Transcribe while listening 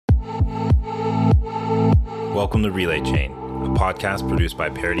Welcome to Relay Chain, a podcast produced by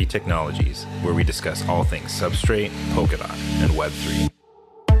Parity Technologies, where we discuss all things Substrate, Polkadot, and Web3.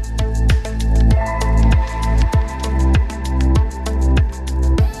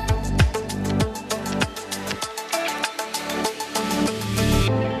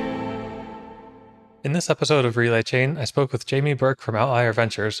 In this episode of Relay Chain, I spoke with Jamie Burke from Outlier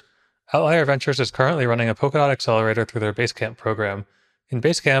Ventures. Outlier Ventures is currently running a Polkadot accelerator through their Basecamp program. In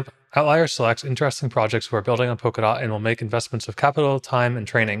Basecamp, Outlier selects interesting projects who are building on Polkadot and will make investments of capital, time, and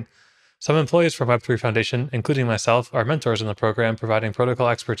training. Some employees from Web3 Foundation, including myself, are mentors in the program, providing protocol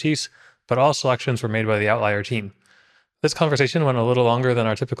expertise, but all selections were made by the Outlier team. This conversation went a little longer than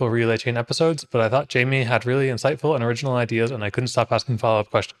our typical Relay Chain episodes, but I thought Jamie had really insightful and original ideas, and I couldn't stop asking follow-up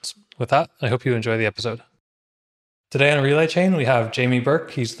questions. With that, I hope you enjoy the episode. Today on Relay Chain, we have Jamie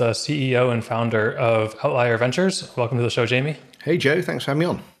Burke. He's the CEO and founder of Outlier Ventures. Welcome to the show, Jamie. Hey, Joe. Thanks for having me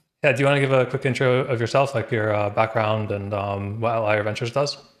on. Yeah, do you want to give a quick intro of yourself, like your background and what Outlier Ventures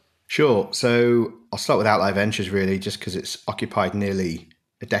does? Sure. So I'll start with Outlier Ventures, really, just because it's occupied nearly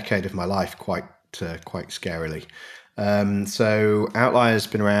a decade of my life, quite scarily. So Outlier has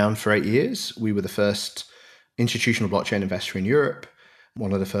been around for 8 years. We were the first institutional blockchain investor in Europe,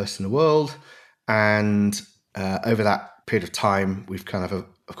 one of the first in the world. And over that period of time, we've kind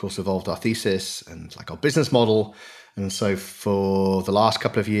of course, evolved our thesis and like our business model. And so for the last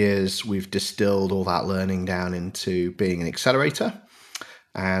couple of years, we've distilled all that learning down into being an accelerator.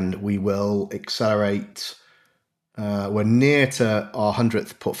 And we will accelerate, we're near to our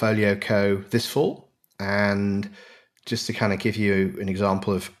 100th portfolio co this fall. And just to kind of give you an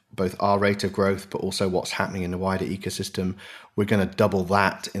example of both our rate of growth, but also what's happening in the wider ecosystem, we're going to double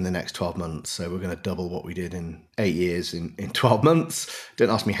that in the next 12 months. So we're going to double what we did in 8 years in 12 months. Don't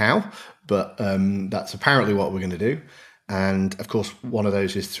ask me how, but that's apparently what we're going to do. And of course, one of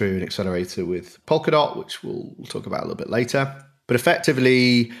those is through an accelerator with Polkadot, which we'll talk about a little bit later. But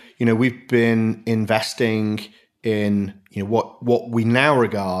effectively, we've been investing in what we now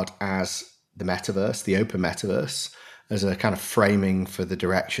regard as the metaverse, the open metaverse, as a kind of framing for the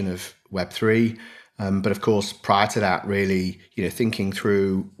direction of Web3. But of course, prior to that, really, thinking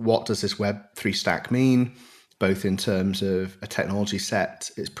through what does this Web3 stack mean, both in terms of a technology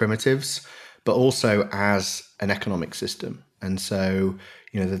set, its primitives, but also as an economic system. And so,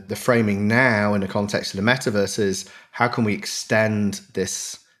 the framing now in the context of the metaverse is how can we extend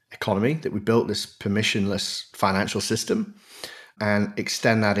this economy that we built, this permissionless financial system, and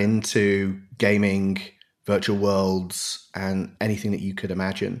extend that into gaming, virtual worlds, and anything that you could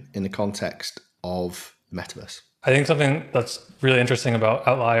imagine in the context of the metaverse. I think something that's really interesting about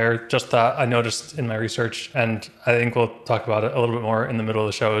Outlier, just that I noticed in my research, and I think we'll talk about it a little bit more in the middle of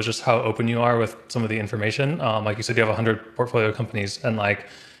the show, is just how open you are with some of the information. Like you said, you have 100 portfolio companies, and like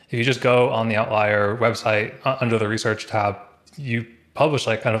if you just go on the Outlier website under the research tab, you publish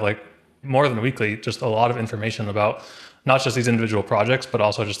kind of more than weekly, just a lot of information about not just these individual projects, but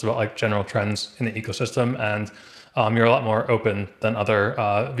also just about general trends in the ecosystem. And you're a lot more open than other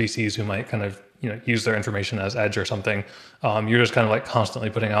VCs who might kind of use their information as edge or something. You're just kind of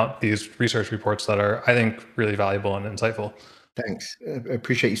constantly putting out these research reports that are, I think, really valuable and insightful. Thanks. I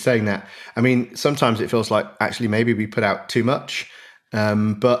appreciate you saying that. I mean, sometimes it feels like actually maybe we put out too much,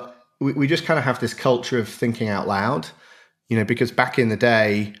 but we just kind of have this culture of thinking out loud, because back in the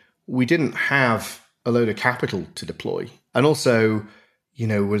day, we didn't have a load of capital to deploy. And also,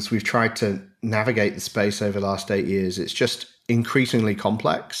 as we've tried to navigate the space over the last 8 years, it's just increasingly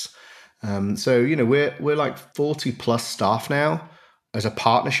complex. So, we're like 40 plus staff now as a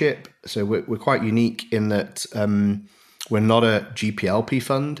partnership. So we're quite unique in that we're not a GPLP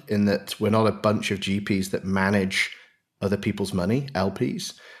fund, in that we're not a bunch of GPs that manage other people's money,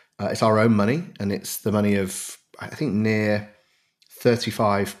 LPs. It's our own money, and it's the money of, I think, near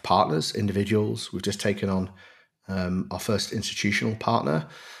 35 partners, individuals. We've just taken on our first institutional partner.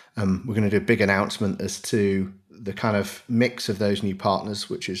 We're going to do a big announcement as to the kind of mix of those new partners,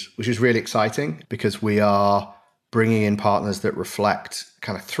 which is really exciting, because we are bringing in partners that reflect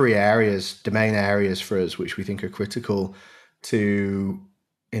kind of 3 areas, domain areas for us, which we think are critical to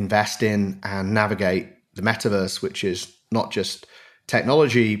invest in and navigate the metaverse, which is not just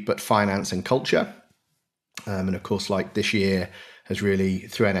technology, but finance and culture. And of course, this year has really,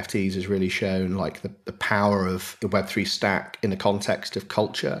 through NFTs, has really shown the power of the Web3 stack in the context of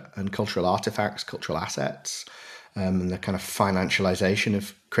culture and cultural artifacts, cultural assets, and the kind of financialization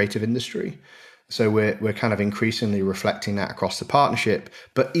of creative industry. So we're kind of increasingly reflecting that across the partnership.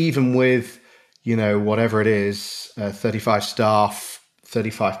 But even with, whatever it is, 35 staff,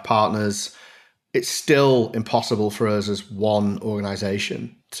 35 partners, it's still impossible for us as one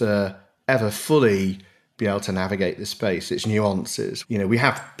organization to ever fully be able to navigate this space, its nuances. We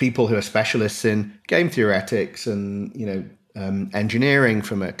have people who are specialists in game theoretics and, engineering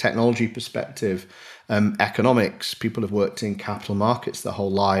from a technology perspective, economics. People have worked in capital markets their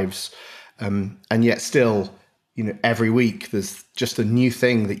whole lives. And yet still, every week there's just a new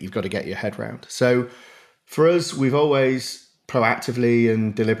thing that you've got to get your head around. So for us, we've always proactively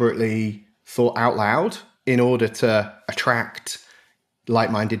and deliberately thought out loud in order to attract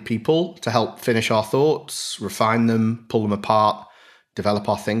like-minded people to help finish our thoughts, refine them, pull them apart, develop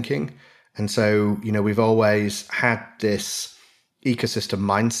our thinking. And so, we've always had this ecosystem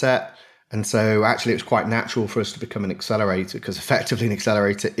mindset. And so actually it was quite natural for us to become an accelerator, because effectively an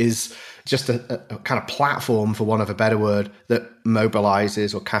accelerator is just a kind of platform, for want of a better word, that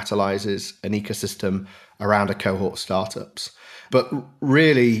mobilizes or catalyzes an ecosystem around a cohort of startups. But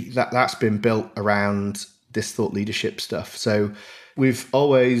really that's been built around this thought leadership stuff. So we've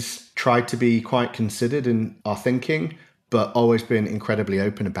always tried to be quite considered in our thinking, but always been incredibly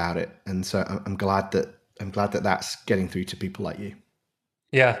open about it. And so I'm glad that that's getting through to people like you.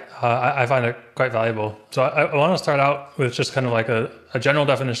 Yeah, I find it quite valuable. So I want to start out with just kind of like a general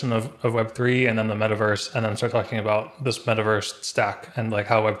definition of Web3 and then the metaverse, and then start talking about this metaverse stack and like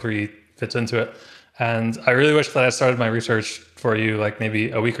how Web3 fits into it. And I really wish that I started my research for you like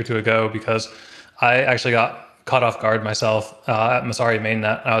maybe a week or two ago, because I actually got caught off guard myself at Messari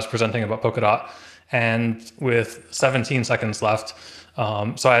Mainnet. I was presenting about Polkadot, and with 17 seconds left,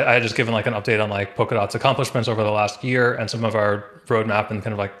 so I had just given like an update on like Polkadot's accomplishments over the last year and some of our roadmap and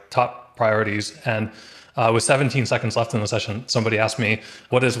kind of like top priorities. And with 17 seconds left in the session, somebody asked me,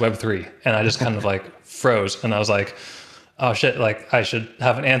 what is Web3? And I just kind of like froze. And I was like, oh shit, like I should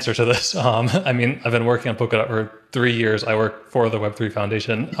have an answer to this. I mean, I've been working on Polkadot for 3 years. I work for the Web3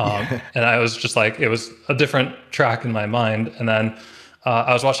 Foundation. And I was just like, it was a different track in my mind. And then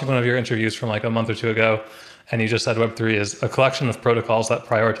I was watching one of your interviews from like a month or two ago, and you just said Web3 is a collection of protocols that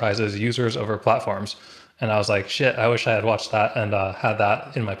prioritizes users over platforms. And I was like, shit, I wish I had watched that and had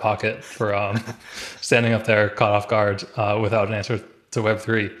that in my pocket for standing up there caught off guard without an answer to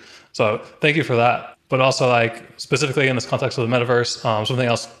Web3. So thank you for that. But also like specifically in this context of the metaverse, something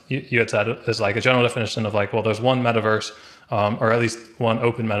else you had said is like a general definition of like, well, there's one metaverse or at least one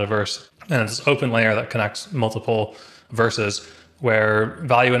open metaverse. And it's this open layer that connects multiple verses where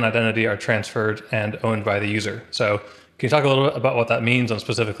value and identity are transferred and owned by the user. So can you talk a little bit about what that means, and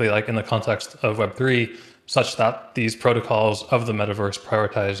specifically like in the context of Web3, such that these protocols of the metaverse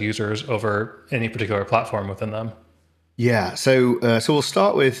prioritize users over any particular platform within them? Yeah, so we'll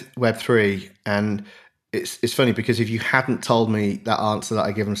start with Web3, and it's funny because if you hadn't told me that answer that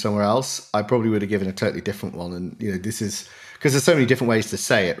I given somewhere else, I probably would have given a totally different one. And this is because there's so many different ways to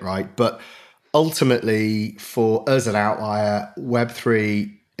say it, right? But ultimately, for us at Outlier,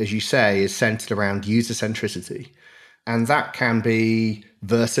 Web3, as you say, is centered around user centricity, and that can be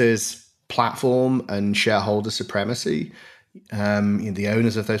versus platform and shareholder supremacy. The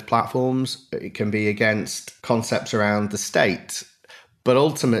owners of those platforms. It can be against concepts around the state. But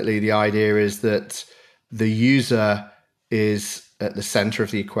ultimately, the idea is that the user is at the center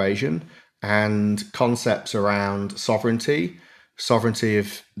of the equation, and concepts around sovereignty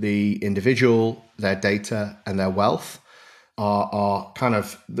of the individual, their data, and their wealth are kind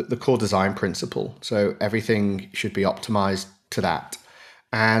of the core design principle. So everything should be optimized to that.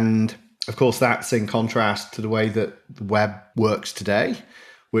 And of course, that's in contrast to the way that the web works today,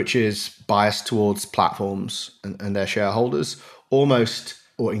 which is biased towards platforms and their shareholders, almost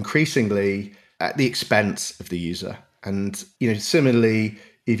or increasingly at the expense of the user. And similarly,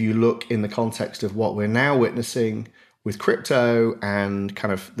 if you look in the context of what we're now witnessing with crypto and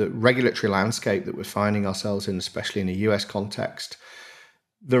kind of the regulatory landscape that we're finding ourselves in, especially in a US context,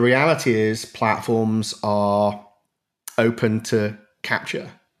 the reality is platforms are open to capture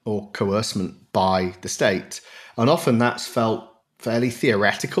or coercement by the state. And often that's felt fairly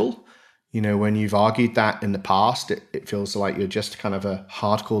theoretical. When you've argued that in the past, it feels like you're just kind of a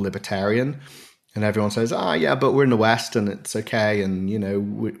hardcore libertarian. And everyone says, yeah, but we're in the West and it's okay. And,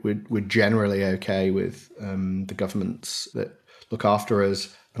 we're generally okay with the governments that look after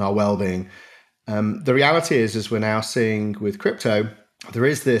us and our well-being. The reality is we're now seeing with crypto, there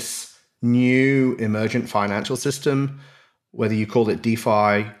is this new emergent financial system, whether you call it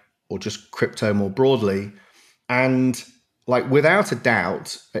DeFi or just crypto more broadly. And like without a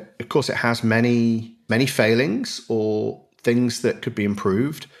doubt, of course, it has many, many failings or things that could be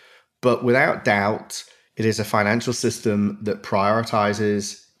improved. But without doubt, it is a financial system that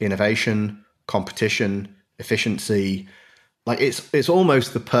prioritizes innovation, competition, efficiency. Like it's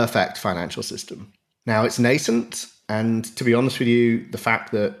almost the perfect financial system. Now it's nascent. And to be honest with you, the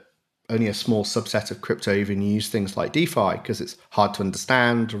fact that only a small subset of crypto even use things like DeFi because it's hard to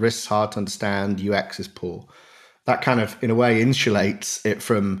understand, risks hard to understand, UX is poor. That kind of, in a way, insulates it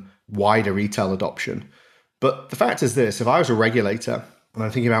from wider retail adoption. But the fact is this, if I was a regulator and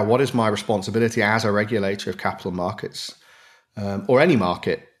I'm thinking about what is my responsibility as a regulator of capital markets or any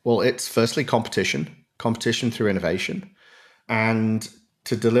market, well, it's firstly competition through innovation, and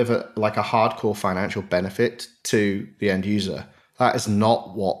to deliver like a hardcore financial benefit to the end user. That is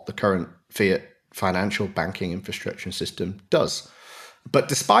not what the current fiat financial banking infrastructure system does. But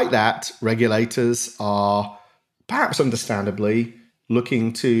despite that, regulators are perhaps understandably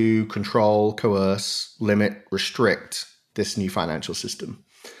looking to control, coerce, limit, restrict this new financial system.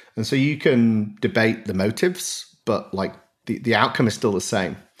 And so you can debate the motives, but like the outcome is still the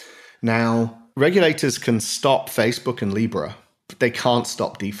same. Now, regulators can stop Facebook and Libra, but they can't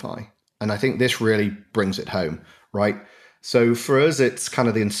stop DeFi. And I think this really brings it home, right? So for us, it's kind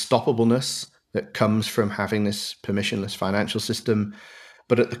of the unstoppableness that comes from having this permissionless financial system.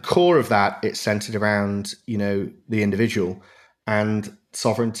 But at the core of that, it's centered around, the individual and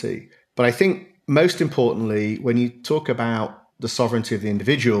sovereignty. But I think most importantly, when you talk about the sovereignty of the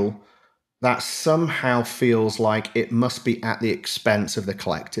individual, that somehow feels like it must be at the expense of the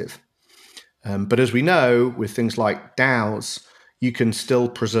collective. But as we know, with things like DAOs, you can still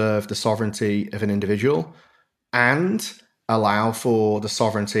preserve the sovereignty of an individual and allow for the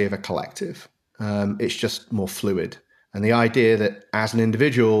sovereignty of a collective. It's just more fluid. And the idea that as an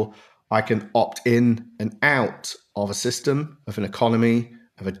individual, I can opt in and out of a system, of an economy,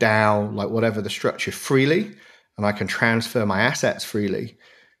 of a DAO, like whatever the structure, freely, and I can transfer my assets freely.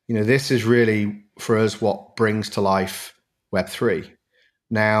 This is really, for us, what brings to life Web3.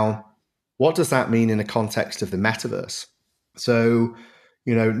 Now, what does that mean in the context of the metaverse? So,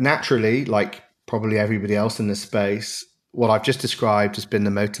 naturally, like probably everybody else in this space, what I've just described has been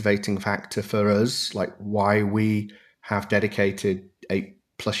the motivating factor for us, like why we have dedicated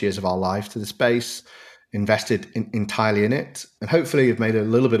 8+ years of our life to the space, invested entirely in it, and hopefully have made a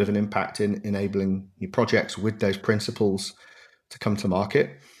little bit of an impact in enabling new projects with those principles to come to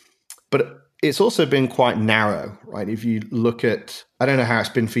market. But it's also been quite narrow, right? If you look at, I don't know how it's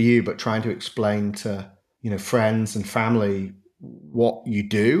been for you, but trying to explain to, friends and family what you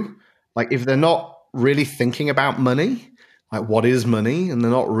do, like if they're not really thinking about money, like what is money, and they're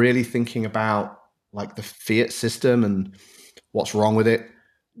not really thinking about like the fiat system and what's wrong with it,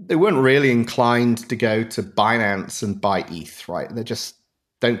 they weren't really inclined to go to Binance and buy ETH, right? They just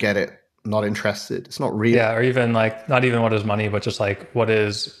don't get it. Not interested. It's not real. Yeah, or even like not even what is money, but just like what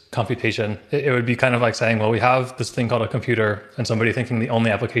is computation. It would be kind of like saying, well, we have this thing called a computer, and somebody thinking the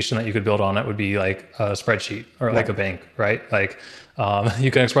only application that you could build on it would be like a spreadsheet or like a bank, right? Like you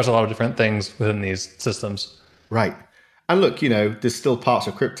can express a lot of different things within these systems. Right. And look, there's still parts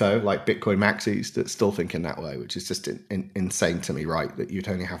of crypto like Bitcoin maxis that still think in that way, which is just insane to me, right? That you'd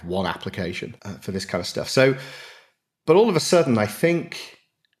only have one application for this kind of stuff. So, but all of a sudden, I think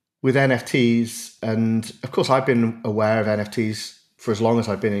with NFTs, and of course, I've been aware of NFTs for as long as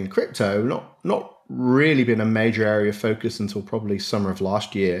I've been in crypto, not really been a major area of focus until probably summer of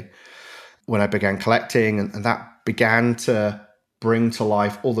last year when I began collecting, and that began to bring to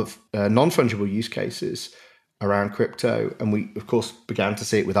life all the non-fungible use cases around crypto. And we, of course, began to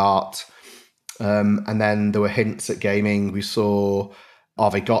see it with art. And then there were hints at gaming. We saw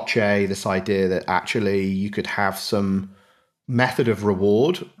Aave Gotcha, this idea that actually you could have some method of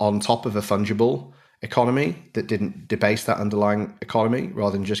reward on top of a fungible economy that didn't debase that underlying economy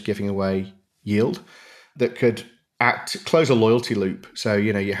rather than just giving away yield, that could close a loyalty loop. So,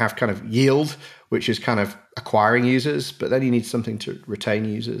 you have kind of yield, which is kind of acquiring users, but then you need something to retain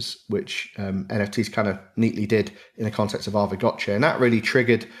users, which NFTs kind of neatly did in the context of Aave Gotcha. And that really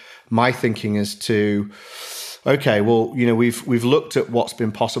triggered my thinking as to, okay, well, we've looked at what's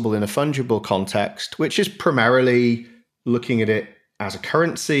been possible in a fungible context, which is primarily looking at it as a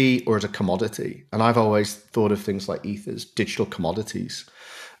currency or as a commodity. And I've always thought of things like ETH as digital commodities.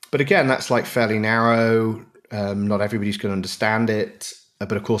 But again, that's like fairly narrow. Not everybody's going to understand it.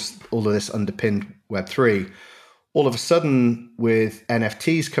 But of course, all of this underpinned Web3. All of a sudden, with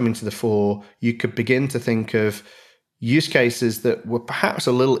NFTs coming to the fore, you could begin to think of use cases that were perhaps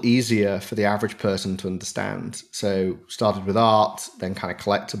a little easier for the average person to understand. So started with art, then kind of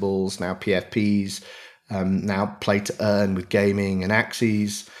collectibles, now PFPs, now play to earn with gaming and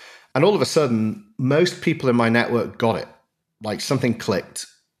Axes. And all of a sudden, most people in my network got it. Like something clicked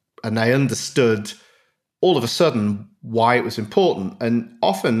and they understood all of a sudden why it was important. And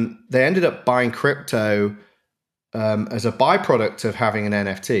often they ended up buying crypto as a byproduct of having an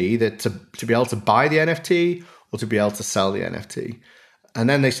NFT, that to be able to buy the NFT or to be able to sell the NFT. And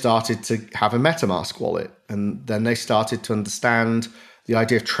then they started to have a MetaMask wallet. And then they started to understand the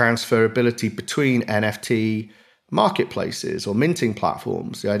idea of transferability between NFT marketplaces or minting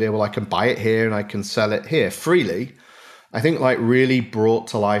platforms. The idea, well, I can buy it here and I can sell it here freely. I think like really brought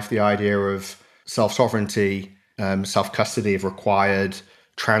to life the idea of self-sovereignty, self-custody of required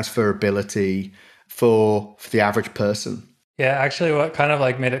transferability for the average person. Yeah, actually what kind of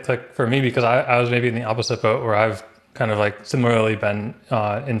like made it click for me, because I was maybe in the opposite boat where I've kind of like similarly been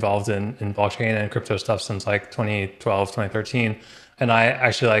involved in blockchain and crypto stuff since like 2012, 2013. And I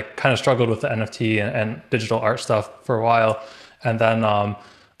actually like kind of struggled with the NFT and digital art stuff for a while. And then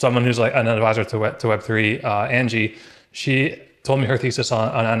someone who's like an advisor to Web3, Angie, she told me her thesis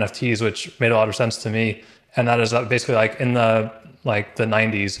on NFTs, which made a lot of sense to me. And that is that basically like in the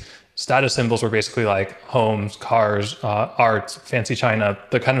 90s, status symbols were basically like homes, cars, art, fancy china,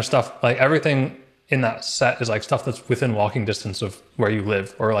 the kind of stuff, like everything in that set is like stuff that's within walking distance of where you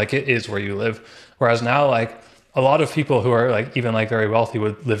live, or like it is where you live. Whereas now, like a lot of people who are like even like very wealthy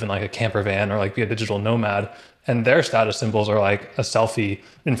would live in like a camper van or like be a digital nomad, and their status symbols are like a selfie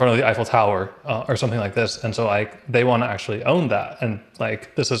in front of the Eiffel Tower or something like this. And so like they want to actually own that, and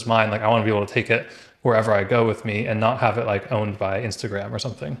like this is mine. Like I want to be able to take it wherever I go with me and not have it like owned by Instagram or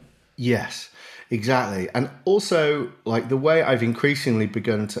something. Yes, exactly. And also like the way I've increasingly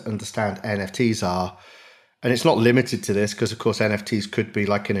begun to understand NFTs are, and it's not limited to this because of course NFTs could be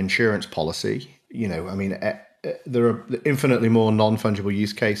like an insurance policy. You know, I mean, there are infinitely more non-fungible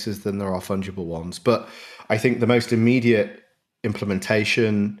use cases than there are fungible ones. But I think the most immediate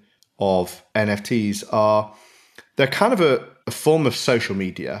implementation of NFTs are, they're kind of a form of social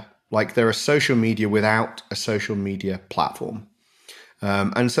media. Like they're a social media without a social media platform.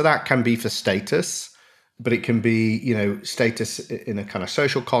 And so that can be for status, but it can be, you know, status in a kind of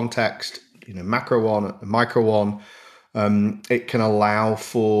social context, you know, macro one, micro one. It can allow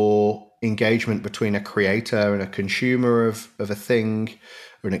for engagement between a creator and a consumer of a thing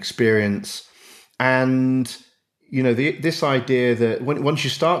or an experience. And, you know, this idea that once you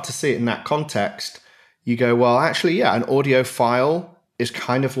start to see it in that context, you go, well, actually, yeah, an audio file is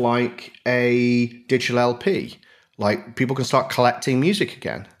kind of like a digital LP. Like people can start collecting music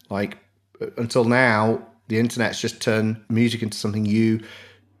again. Like until now, the internet's just turned music into something you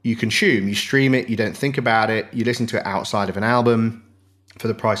consume. You stream it, you don't think about it, you listen to it outside of an album for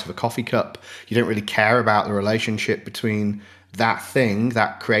the price of a coffee cup. You don't really care about the relationship between that thing,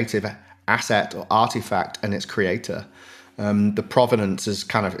 that creative asset or artifact, and its creator. The provenance is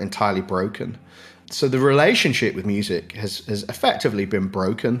kind of entirely broken. So the relationship with music has effectively been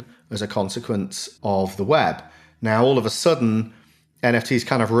broken as a consequence of the web. Now, all of a sudden, NFTs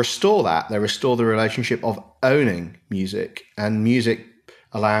kind of restore that. They restore the relationship of owning music, and music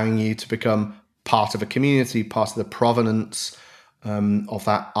allowing you to become part of a community, part of the provenance of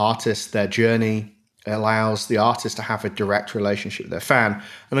that artist, their journey. It allows the artist to have a direct relationship with their fan.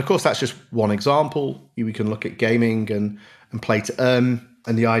 And of course, that's just one example. We can look at gaming and play to earn,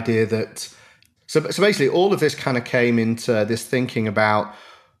 and the idea that... So basically, all of this kind of came into this thinking about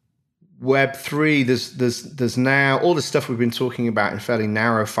Web3. There's now all the stuff we've been talking about in fairly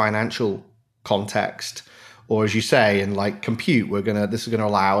narrow financial context, or as you say, in like compute, this is gonna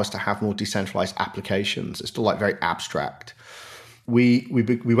allow us to have more decentralized applications. It's still like very abstract. We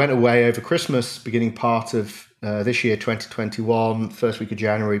went away over Christmas, beginning part of this year, 2021, first week of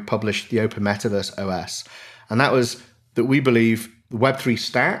January, published the Open Metaverse OS, and that was that we believe the Web3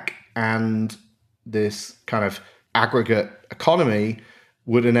 stack and this kind of aggregate economy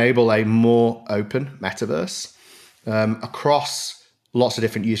would enable a more open metaverse across lots of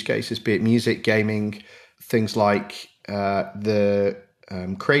different use cases, be it music, gaming, things like the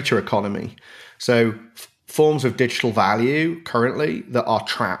creator economy. So forms of digital value currently that are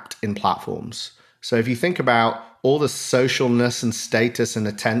trapped in platforms. So if you think about all the socialness and status and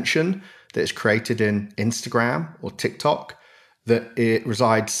attention that is created in Instagram or TikTok, that it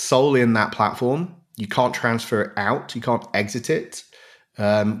resides solely in that platform. You can't transfer it out. You can't exit it.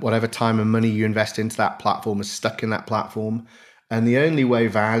 Whatever time and money you invest into that platform is stuck in that platform. And the only way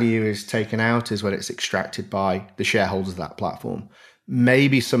value is taken out is when it's extracted by the shareholders of that platform.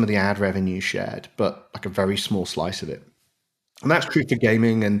 Maybe some of the ad revenue shared, but like a very small slice of it. And that's true for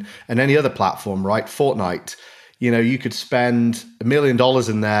gaming and any other platform, right? Fortnite, you know, you could spend $1 million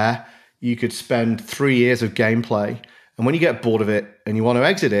in there. You could spend 3 years of gameplay. And when you get bored of it and you want to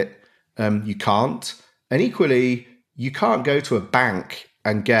exit it, you can't. And equally, you can't go to a bank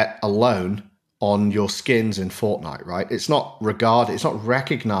and get a loan on your skins in Fortnite, right? It's not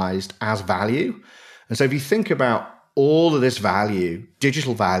recognized as value. And so if you think about all of this value,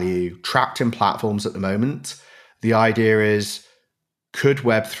 digital value, trapped in platforms at the moment, the idea is could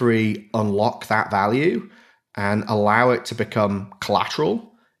Web3 unlock that value and allow it to become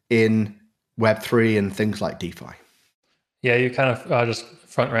collateral in Web3 and things like DeFi? Yeah, you kind of just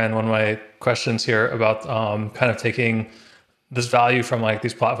front ran one of my questions here about kind of taking this value from like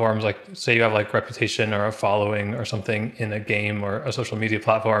these platforms, like say you have like reputation or a following or something in a game or a social media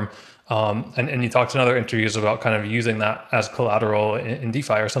platform. And you talked in other interviews about kind of using that as collateral in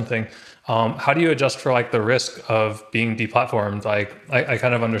DeFi or something. How do you adjust for like the risk of being deplatformed? Like I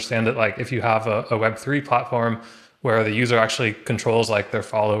kind of understand that like if you have a Web3 platform where the user actually controls like their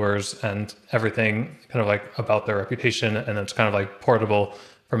followers and everything kind of like about their reputation, and it's kind of like portable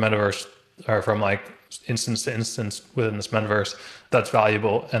from metaverse or from like instance to instance within this metaverse, that's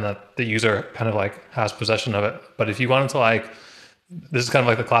valuable and that the user kind of like has possession of it. But if you wanted to like, this is kind of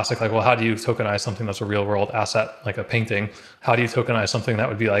like the classic, like, well, how do you tokenize something that's a real world asset, like a painting? How do you tokenize something that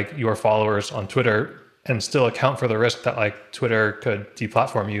would be like your followers on Twitter and still account for the risk that like Twitter could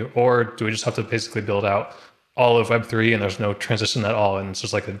deplatform you? Or do we just have to basically build out all of Web3 and there's no transition at all and it's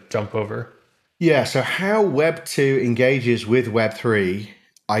just like a jump over? Yeah, so how Web2 engages with Web3,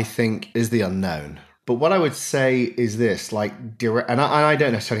 I think, is the unknown. But what I would say is this, like, and I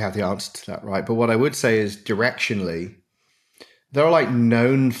don't necessarily have the answer to that, right? But what I would say is directionally, there are like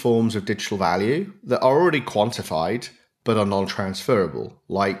known forms of digital value that are already quantified, but are non-transferable,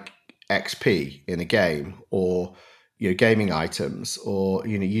 like XP in a game, or gaming items, or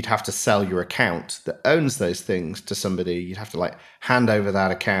you'd have to sell your account that owns those things to somebody. You'd have to like hand over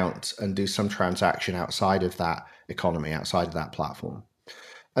that account and do some transaction outside of that economy, outside of that platform.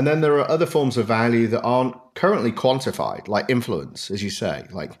 And then there are other forms of value that aren't currently quantified, like influence, as you say.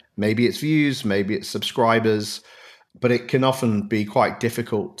 Like maybe it's views, maybe it's subscribers, but it can often be quite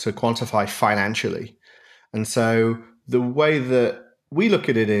difficult to quantify financially. And so the way that we look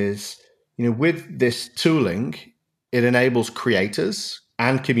at it is, with this tooling, it enables creators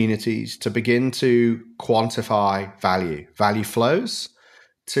and communities to begin to quantify value flows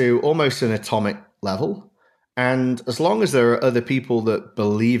to almost an atomic level. And as long as there are other people that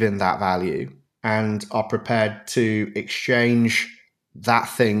believe in that value and are prepared to exchange that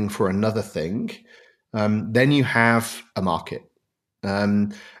thing for another thing, then you have a market.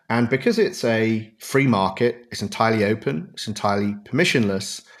 And because it's a free market, it's entirely open, it's entirely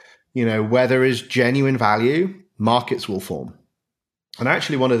permissionless, where there is genuine value, markets will form. And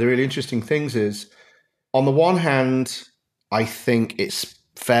actually, one of the really interesting things is, on the one hand, I think it's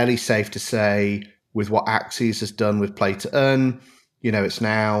fairly safe to say, with what Axies has done with Play to Earn, it's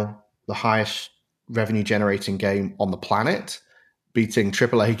now the highest revenue generating game on the planet, beating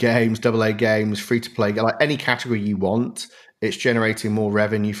AAA games, AA games, free to play, like any category you want. It's generating more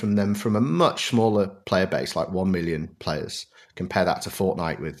revenue from them from a much smaller player base, like 1 million players. Compare that to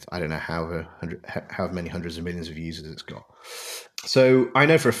Fortnite with, I don't know, however many hundreds of millions of users it's got. So I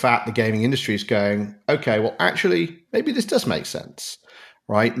know for a fact the gaming industry is going, okay, well, actually, maybe this does make sense.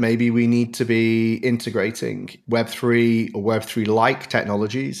 Right? Maybe we need to be integrating Web3 or Web3-like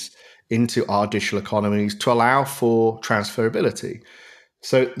technologies into our digital economies to allow for transferability.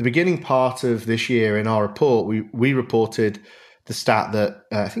 So the beginning part of this year in our report, we reported the stat that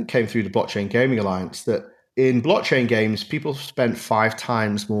I think came through the Blockchain Gaming Alliance, that in blockchain games, people spent 5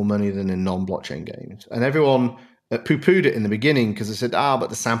 times more money than in non-blockchain games. And everyone poo-pooed it in the beginning because they said, but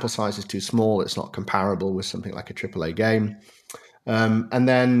the sample size is too small. It's not comparable with something like a AAA game. And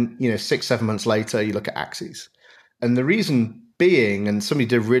then, 6-7 months later, you look at Axies. And the reason being, and somebody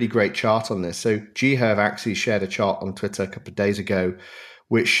did a really great chart on this. So Jiho of Axies shared a chart on Twitter a couple of days ago,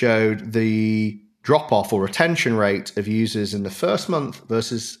 which showed the drop-off or retention rate of users in the first month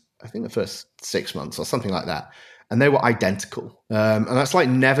versus, I think, the first 6 months or something like that. And they were identical. And that's like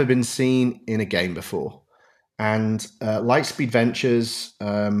never been seen in a game before. And Lightspeed Ventures,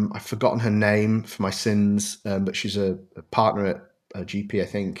 I've forgotten her name for my sins, but she's a partner at GP, I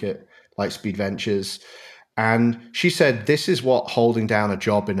think, at Lightspeed Ventures. And she said, this is what holding down a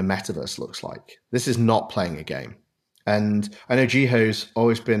job in a metaverse looks like. This is not playing a game. And I know Jiho's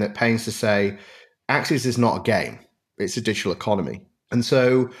always been at pains to say, Axies is not a game. It's a digital economy. And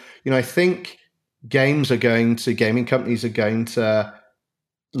so, I think gaming companies are going to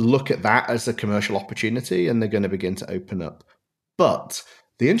look at that as a commercial opportunity, and they're going to begin to open up. But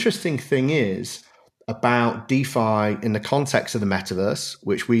the interesting thing is about DeFi in the context of the metaverse,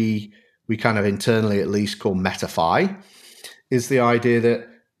 which we kind of internally at least call MetaFi, is the idea that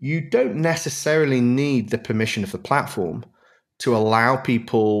you don't necessarily need the permission of the platform to allow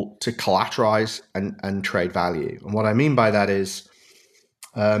people to collateralize and trade value. And what I mean by that is,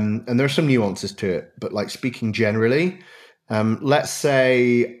 and there are some nuances to it, but like speaking generally, let's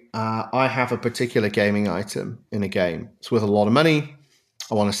say I have a particular gaming item in a game. It's worth a lot of money.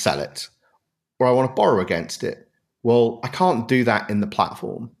 I want to sell it, or I want to borrow against it. Well, I can't do that in the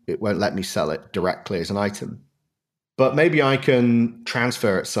platform. It won't let me sell it directly as an item. But maybe I can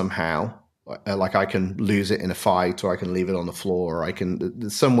transfer it somehow. Like I can lose it in a fight, or I can leave it on the floor, or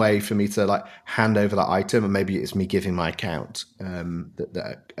there's some way for me to like hand over that item, and maybe it's me giving my account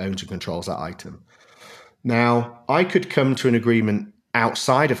that owns and controls that item. Now, I could come to an agreement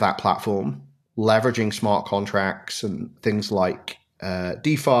outside of that platform, leveraging smart contracts and things like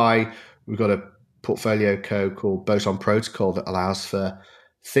DeFi. We've got a portfolio code called Boson Protocol that allows for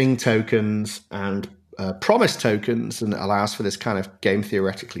thing tokens and promise tokens, and it allows for this kind of game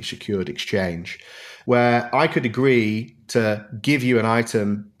theoretically secured exchange where I could agree to give you an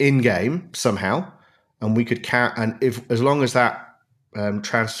item in game somehow, and we could as long as that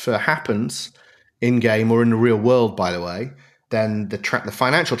transfer happens in game or in the real world, by the way, then the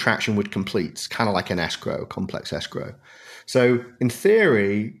financial traction would complete. It's kind of like an escrow, complex escrow. So in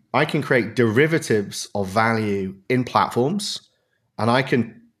theory, I can create derivatives of value in platforms, and I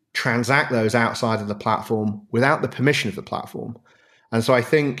can transact those outside of the platform without the permission of the platform. And so I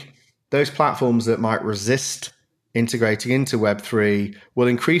think those platforms that might resist integrating into Web3 will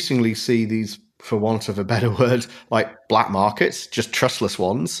increasingly see these, for want of a better word, like black markets, just trustless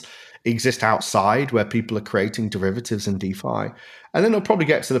ones, exist outside where people are creating derivatives in DeFi. And then they'll probably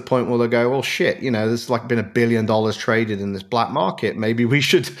get to the point where they'll go, well, shit, there's like been $1 billion traded in this black market. Maybe we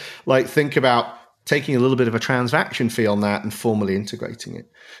should like think about taking a little bit of a transaction fee on that and formally integrating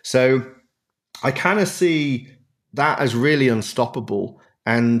it. So I kind of see that as really unstoppable,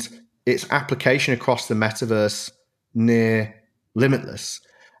 and its application across the metaverse near limitless.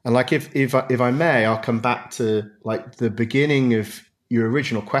 And like if I may, I'll come back to like the beginning of your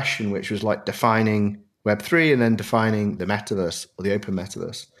original question, which was like defining Web3 and then defining the metaverse or the open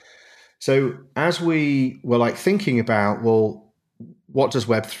metaverse. So as we were like thinking about, well, what does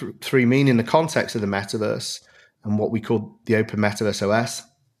Web3 mean in the context of the metaverse and what we call the open metaverse OS?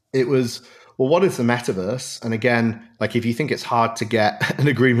 It was, well, what is the metaverse? And again, like if you think it's hard to get an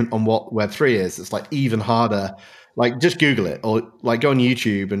agreement on what Web3 is, it's like even harder. Like just Google it, or like go on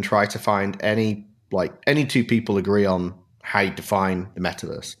YouTube and try to find any two people agree on how you define the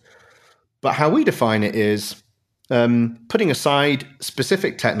metaverse. But how we define it is putting aside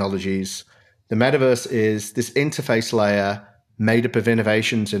specific technologies. The metaverse is this interface layer made up of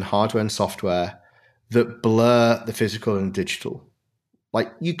innovations in hardware and software that blur the physical and digital.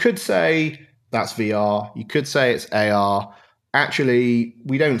 Like you could say that's VR, you could say it's AR. Actually,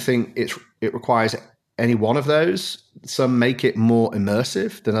 we don't think it requires any one of those. Some make it more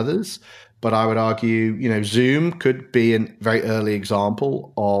immersive than others. But I would argue, Zoom could be a very early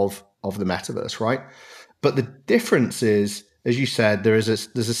example of the metaverse, right? But the difference is, as you said, there's a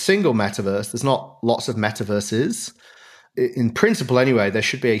single metaverse. There's not lots of metaverses. In principle, anyway, there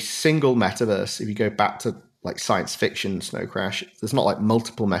should be a single metaverse. If you go back to like science fiction, Snow Crash, there's not like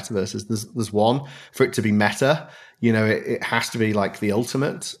multiple metaverses. There's one. For it to be meta, it has to be like the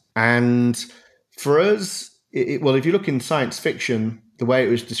ultimate. And for us, well, if you look in science fiction, the way it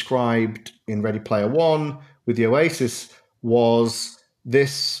was described in Ready Player One with the Oasis was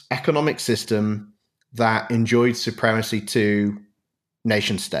this economic system that enjoyed supremacy to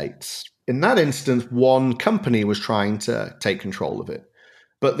nation states. In that instance, one company was trying to take control of it.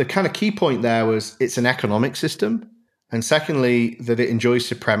 But the kind of key point there was it's an economic system. And secondly, that it enjoys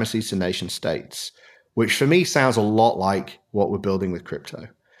supremacy to nation states, which for me sounds a lot like what we're building with crypto.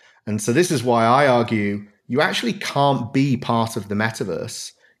 And so this is why I argue you actually can't be part of the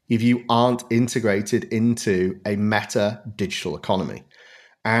metaverse if you aren't integrated into a meta digital economy.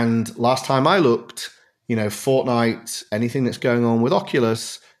 And last time I looked, Fortnite, anything that's going on with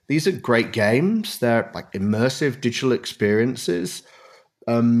Oculus, these are great games. They're like immersive digital experiences,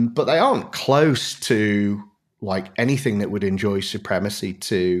 but they aren't close to like anything that would enjoy supremacy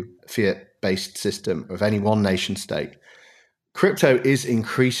to fiat-based system of any one nation state. Crypto is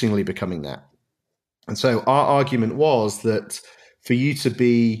increasingly becoming that. And so our argument was that for you to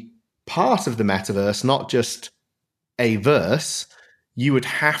be part of the metaverse, not just a verse, you would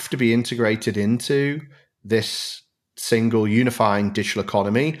have to be integrated into this single unifying digital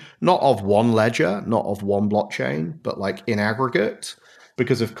economy, not of one ledger, not of one blockchain, but like in aggregate,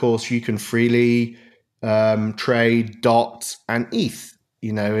 because of course you can freely trade DOT and ETH,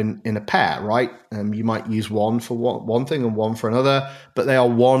 in a pair, right? You might use one for one thing and one for another, but they are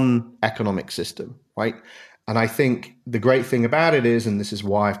one economic system, right? And I think the great thing about it is, and this is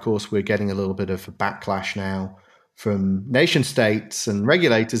why, of course, we're getting a little bit of a backlash now from nation states and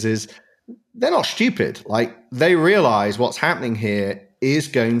regulators, is they're not stupid. Like they realize what's happening here is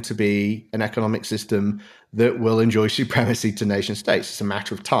going to be an economic system that will enjoy supremacy to nation states. It's a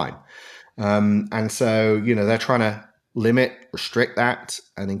matter of time. And so, they're trying to limit, restrict that,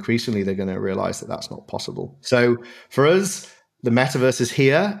 and increasingly they're going to realize that that's not possible. So for us, the metaverse is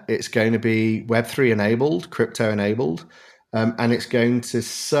here. It's going to be Web3 enabled, crypto enabled, and it's going to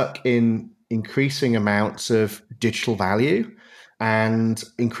suck in increasing amounts of digital value, and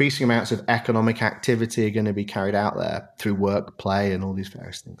increasing amounts of economic activity are going to be carried out there through work, play, and all these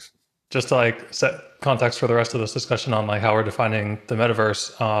various things. Just to set context for the rest of this discussion on how we're defining the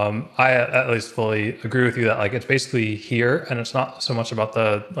metaverse, I at least fully agree with you that it's basically here, and it's not so much about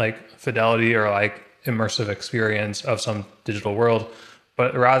the fidelity or immersive experience of some digital world,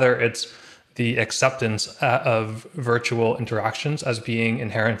 but rather it's the acceptance of virtual interactions as being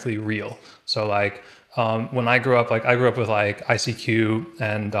inherently real. So when I grew up, I grew up with ICQ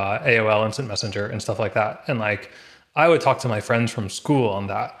and AOL Instant Messenger and stuff like that, and I would talk to my friends from school on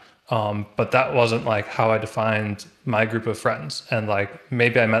that. But that wasn't how I defined my group of friends. And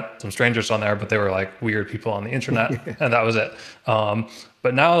maybe I met some strangers on there, but they were weird people on the internet and that was it.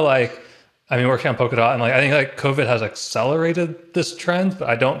 But now working on Polkadot, and I think COVID has accelerated this trend, but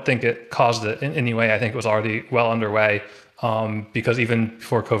I don't think it caused it in any way. I think it was already well underway, because even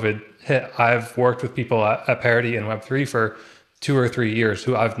before COVID hit, I've worked with people at Parity and Web3 for 2 or 3 years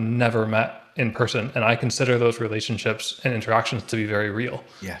who I've never met in person, and I consider those relationships and interactions to be very real.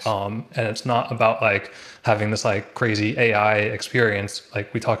 Yes. And it's not about having this crazy AI experience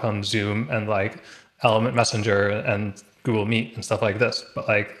we talk on Zoom and Element Messenger and Google Meet and stuff like this, but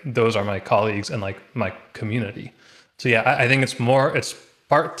those are my colleagues and my community. So yeah, I think it's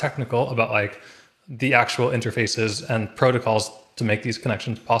part technical about the actual interfaces and protocols to make these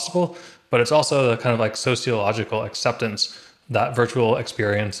connections possible, but it's also the kind of sociological acceptance that virtual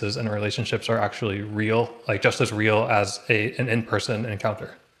experiences and relationships are actually real, just as real as an in-person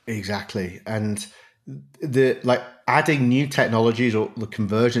encounter. Exactly. And the adding new technologies or the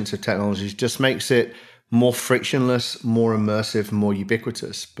convergence of technologies just makes it more frictionless, more immersive, more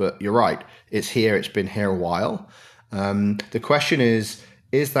ubiquitous. But you're right, it's here, it's been here a while. The question is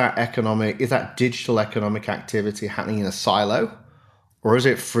that digital economic activity happening in a silo, or is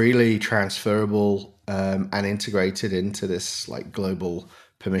it freely transferable and integrated into this global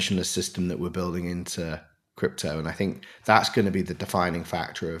permissionless system that we're building into crypto? And I think that's going to be the defining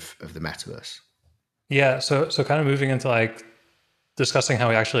factor of the metaverse. Yeah. So kind of moving into discussing how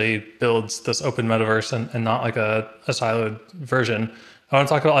he actually builds this open metaverse and not a siloed version, I want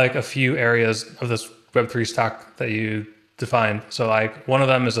to talk about a few areas of this Web3 stack that you defined. So one of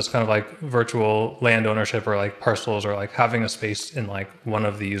them is this kind of virtual land ownership or parcels or having a space in one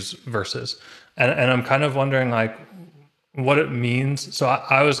of these verses. And I'm kind of wondering what it means. So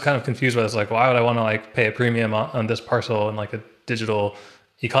I was kind of confused by this, why would I want to pay a premium on this parcel in a digital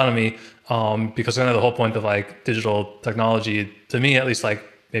economy? Because kind of the whole point of digital technology, to me at least,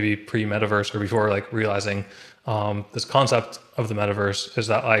 maybe pre-metaverse or before realizing this concept of the metaverse, is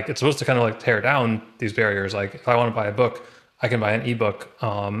that it's supposed to kind of tear down these barriers. If I want to buy a book, I can buy an ebook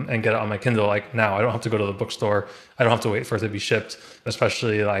and get it on my Kindle now. I don't have to go to the bookstore. I don't have to wait for it to be shipped,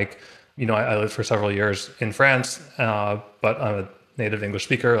 especially I lived for several years in France, but I'm a native English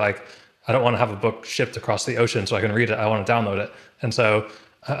speaker. I don't want to have a book shipped across the ocean so I can read it. I want to download it. And so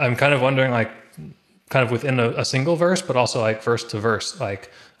I'm kind of wondering, kind of within a single verse, but also verse to verse,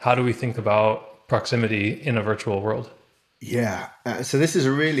 how do we think about proximity in a virtual world? Yeah. So this is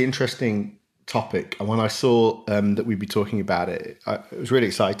a really interesting topic. And when I saw that we'd be talking about it, I was really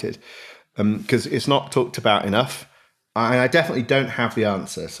excited because it's not talked about enough. I definitely don't have the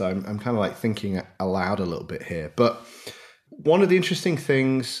answer. So I'm kind of thinking aloud a little bit here. But one of the interesting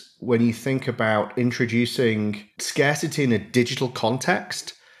things when you think about introducing scarcity in a digital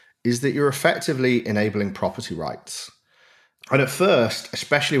context is that you're effectively enabling property rights. And at first,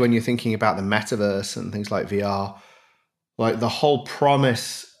 especially when you're thinking about the metaverse and things like VR, the whole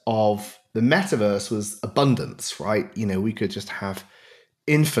promise of the metaverse was abundance, right? We could just have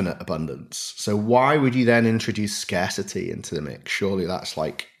infinite abundance. So why would you then introduce scarcity into the mix? Surely that's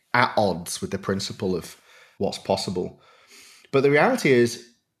at odds with the principle of what's possible. But the reality is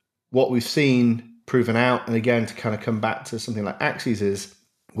what we've seen proven out, and again, to kind of come back to something like Axes, is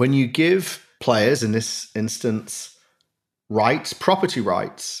when you give players, in this instance, rights, property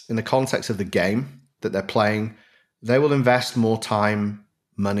rights in the context of the game that they're playing, they will invest more time,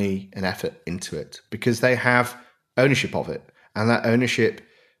 money, and effort into it because they have ownership of it. And that ownership,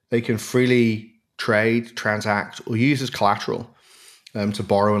 they can freely trade, transact, or use as collateral to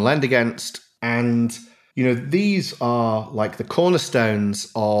borrow and lend against. And These are like the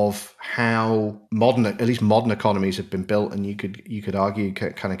cornerstones of how at least modern economies have been built, and you could argue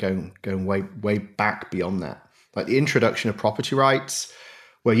kind of going way back beyond that. Like the introduction of property rights,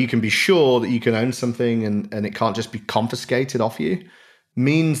 where you can be sure that you can own something and it can't just be confiscated off you,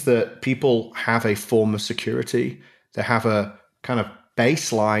 means that people have a form of security. They have a kind of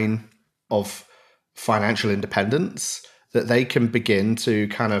baseline of financial independence that they can begin to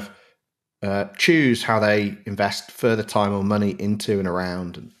kind of choose how they invest further time or money into and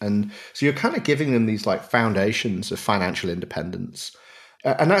around. And so you're kind of giving them these like foundations of financial independence.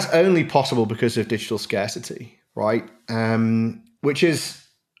 And that's only possible because of digital scarcity, right? Which is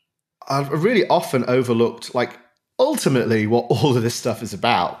really often overlooked. Like ultimately what all of this stuff is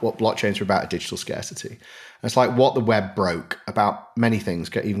about, what blockchains are about, digital scarcity. And it's like what the web broke about many things,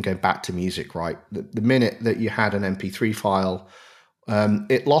 even going back to music, right? The minute that you had an MP3 file,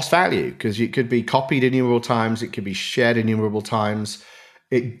 it lost value because it could be copied innumerable times. It could be shared innumerable times.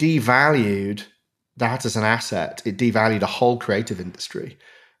 It devalued that as an asset. It devalued a whole creative industry.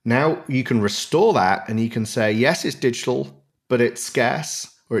 Now you can restore that and you can say, yes, it's digital, but it's scarce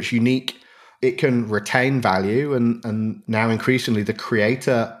or it's unique. It can retain value. And now increasingly the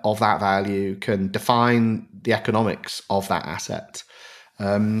creator of that value can define the economics of that asset.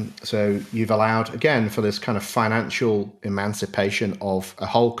 So you've allowed, again, for this kind of financial emancipation of a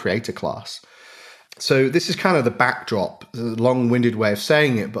whole creator class. So this is kind of the backdrop, a long-winded way of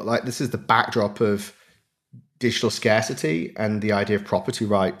saying it, but like this is the backdrop of digital scarcity and the idea of property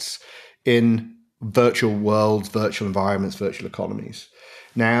rights in virtual worlds, virtual environments, virtual economies.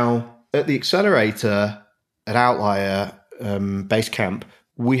 Now, at the accelerator at Outlier Basecamp,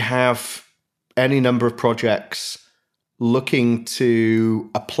 we have any number of projects looking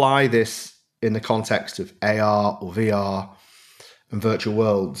to apply this in the context of AR or VR and virtual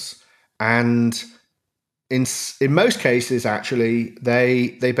worlds. And in most cases, actually,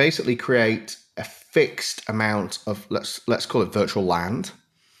 they basically create a fixed amount of, let's call it virtual land.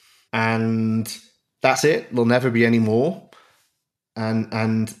 And that's it. There'll never be any more.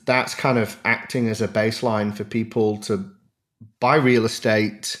 And that's kind of acting as a baseline for people to buy real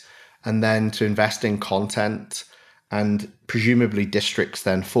estate and then to invest in content. And presumably districts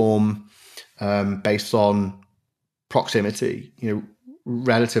then form based on proximity,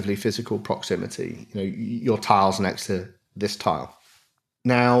 relatively physical proximity, your tile's next to this tile.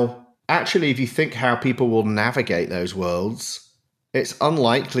 Now, actually, if you think how people will navigate those worlds, it's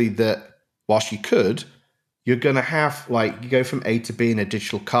unlikely that whilst you could, you're going to have you go from A to B in a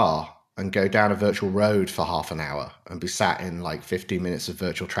digital car and go down a virtual road for half an hour and be sat in 15 minutes of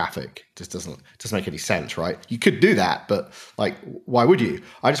virtual traffic. It just doesn't make any sense, right? You could do that, but why would you?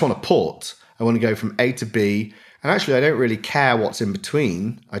 I just want to port. I want to go from A to B. And actually, I don't really care what's in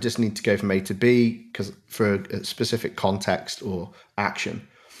between. I just need to go from A to B for a specific context or action.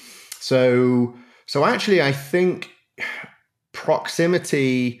 So actually, I think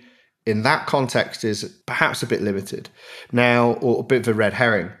proximity in that context is perhaps a bit limited now, or a bit of a red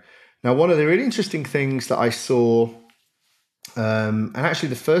herring. Now, one of the really interesting things that I saw, and actually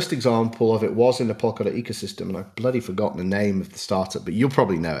the first example of it was in the Polkadot ecosystem, and I've bloody forgotten the name of the startup, but you'll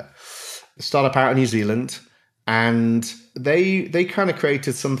probably know it. The startup out of New Zealand, and they kind of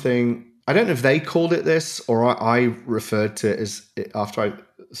created something. I don't know if they called it this or I referred to it as it after I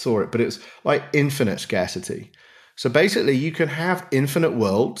saw it, but it was like infinite scarcity. So basically, you can have infinite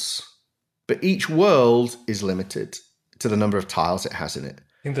worlds, but each world is limited to the number of tiles it has in it.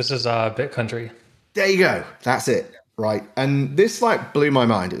 I think this is BitCountry. There you go. That's it. Right. And this blew my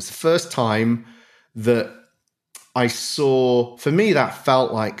mind. It was the first time that I saw, for me, that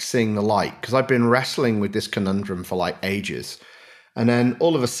felt like seeing the light, because I've been wrestling with this conundrum for ages. And then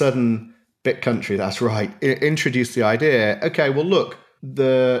all of a sudden, BitCountry, that's right, it introduced the idea, okay, well, look,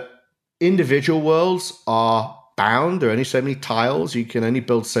 the individual worlds are bound. There are only so many tiles. You can only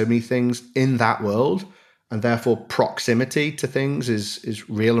build so many things in that world. And therefore, proximity to things is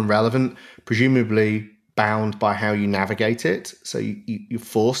real and relevant, presumably bound by how you navigate it. So you're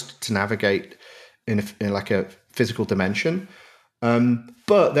forced to navigate in a physical dimension.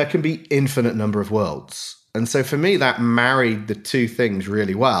 But there can be infinite number of worlds. And so for me, that married the two things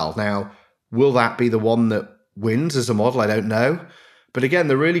really well. Now, will that be the one that wins as a model? I don't know. But again,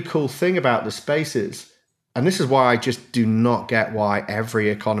 the really cool thing about the space is, and this is why I just do not get why every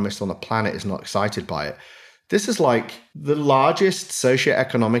economist on the planet is not excited by it. This is the largest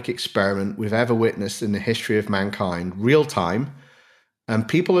socioeconomic experiment we've ever witnessed in the history of mankind, real time. And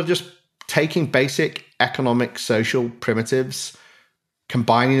people are just taking basic economic, social primitives,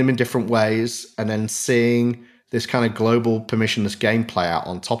 combining them in different ways, and then seeing this kind of global permissionless game play out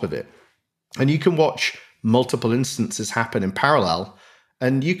on top of it. And you can watch multiple instances happen in parallel,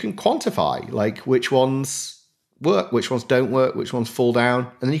 and you can quantify like which ones work, which ones don't work, which ones fall down,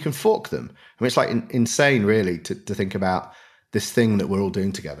 and then you can fork them. I mean, it's like insane, really, to think about this thing that we're all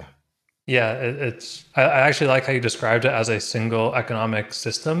doing together. Yeah, I actually like how you described it as a single economic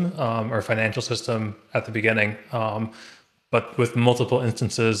system or financial system at the beginning, but with multiple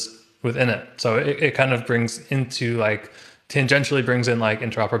instances within it. So it kind of brings into like tangentially brings in like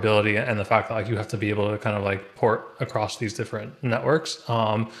interoperability and the fact that like you have to be able to kind of like port across these different networks,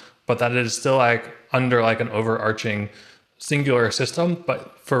 but that it is still like under like an overarching singular system,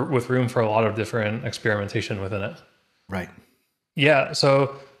 but with room for a lot of different experimentation within it. Right. Yeah.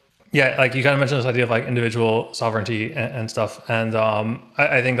 So yeah, like you kind of mentioned this idea of like individual sovereignty and stuff, and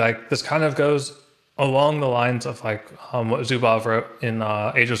I think like this kind of goes along the lines of like what Zuboff wrote in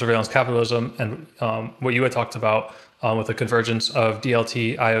Age of Surveillance Capitalism, and what you had talked about with the convergence of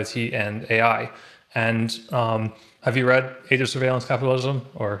DLT, IoT, and AI. And have you read Age of Surveillance Capitalism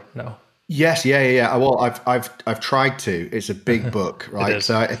or no? Yes, yeah. Well, I've tried to. It's a big book, right?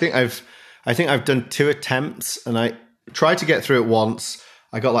 So I think I've done 2 attempts, and I tried to get through it once.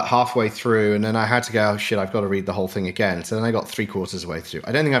 I got like halfway through, and then I had to go, oh shit, I've got to read the whole thing again. So then I got 3/4 of the way through.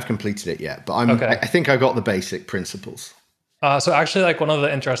 I don't think I've completed it yet, but I think I got the basic principles. So actually, like one of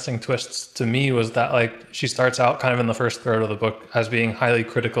the interesting twists to me was that like she starts out kind of in the first third of the book as being highly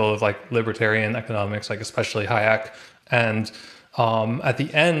critical of like libertarian economics, like especially Hayek. And at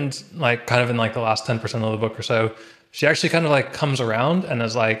the end, like kind of in like the last 10% of the book or so, she actually kind of like comes around and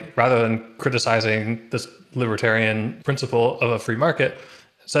is like, rather than criticizing this libertarian principle of a free market,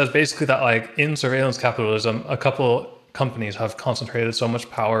 says basically that like in surveillance capitalism, a couple companies have concentrated so much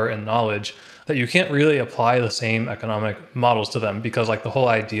power and knowledge that you can't really apply the same economic models to them, because like the whole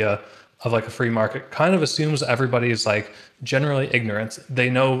idea of like a free market kind of assumes everybody is like generally ignorant. They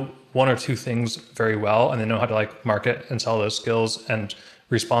know 1 or 2 things very well, and they know how to like market and sell those skills and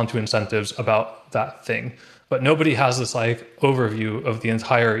respond to incentives about that thing. But nobody has this like overview of the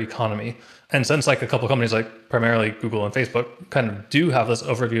entire economy. And since like a couple of companies like primarily Google and Facebook kind of do have this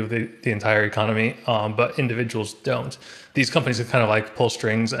overview of the entire economy, but individuals don't, these companies can kind of like pull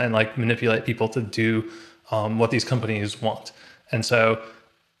strings and like manipulate people to do what these companies want. And so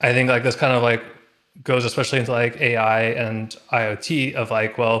I think like this kind of like goes especially into like AI and IoT of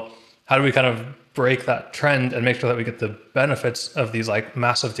like, well, how do we kind of break that trend and make sure that we get the benefits of these like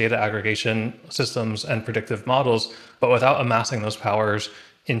massive data aggregation systems and predictive models, but without amassing those powers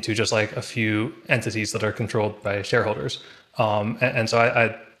into just like a few entities that are controlled by shareholders. And so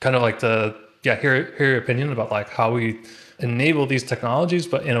I kind of like to hear your opinion about like how we enable these technologies,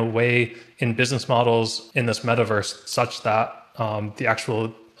 but in a way in business models in this metaverse such that the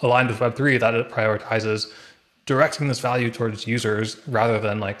actual aligned with Web3, that it prioritizes directing this value towards users rather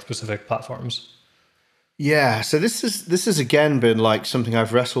than like specific platforms. Yeah, so this has again been like something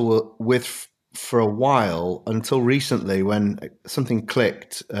I've wrestled with for a while until recently when something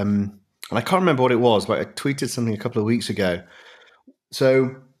clicked. And I can't remember what it was, but I tweeted something a couple of weeks ago.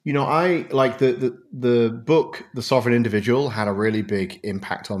 So, you know, I like the book, The Sovereign Individual, had a really big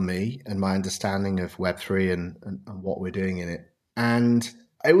impact on me and my understanding of Web3 and what we're doing in it. And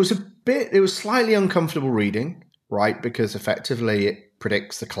it was slightly uncomfortable reading, right? Because effectively it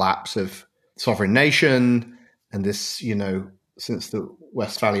predicts the collapse of sovereign nation and this, you know, since the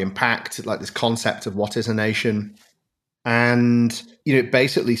Westphalian Pact, like this concept of what is a nation. And, you know, it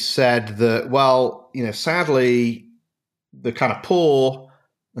basically said that, well, you know, sadly, the kind of poor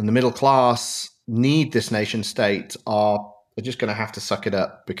and the middle class need this nation state are just going to have to suck it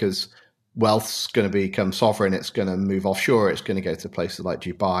up because wealth's going to become sovereign. It's going to move offshore. It's going to go to places like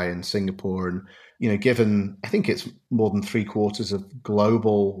Dubai and Singapore. And, you know, given I think it's more than 3/4 of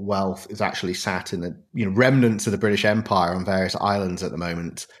global wealth is actually sat in the, you know, remnants of the British Empire on various islands at the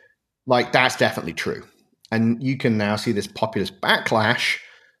moment. Like that's definitely true. And you can now see this populist backlash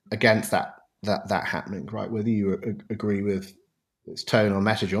against that happening, right? Whether you agree with its tone or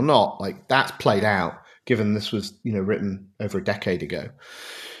message or not, like that's played out given this was, you know, written over a decade ago.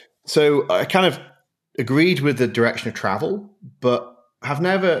 So I kind of agreed with the direction of travel, but have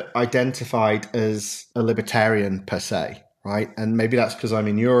never identified as a libertarian per se, right? And maybe that's because I'm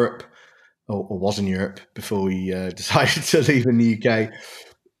in Europe or was in Europe before we decided to leave in the UK.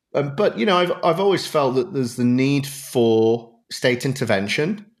 But, you know, I've always felt that there's the need for state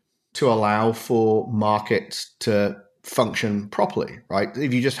intervention to allow for markets to function properly, right?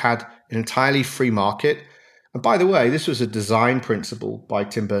 If you just had an entirely free market, and by the way, this was a design principle by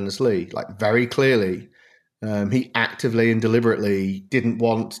Tim Berners-Lee, like very clearly. He actively and deliberately didn't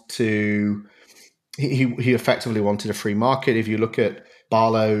want to, he effectively wanted a free market. If you look at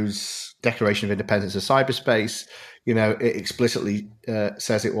Barlow's Declaration of Independence of Cyberspace, it explicitly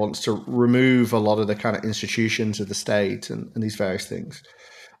says it wants to remove a lot of the kind of institutions of the state and these various things.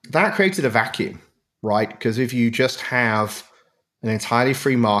 That created a vacuum, right? Because if you just have an entirely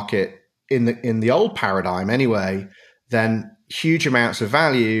free market in the old paradigm anyway, then huge amounts of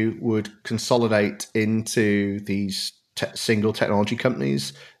value would consolidate into these single technology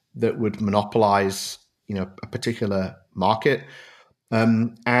companies that would monopolize, a particular market.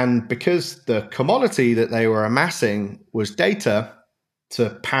 And because the commodity that they were amassing was data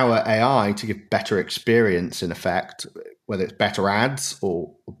to power AI to give better experience, in effect, whether it's better ads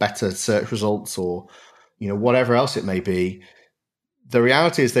or better search results or, whatever else it may be, the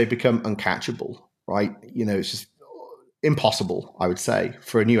reality is they become uncatchable, right? It's just impossible, I would say,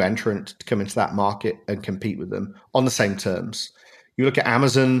 for a new entrant to come into that market and compete with them on the same terms. You look at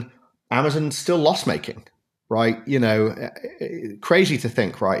Amazon's still loss-making, right? Crazy to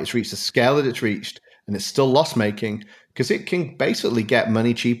think, right? It's reached the scale that it's reached and it's still loss-making because it can basically get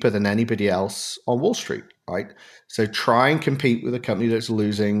money cheaper than anybody else on Wall Street, right? So try and compete with a company that's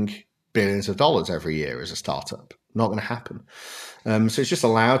losing billions of dollars every year as a startup. Not going to happen. So it's just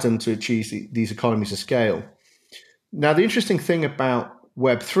allowed them to achieve these economies of scale. Now, the interesting thing about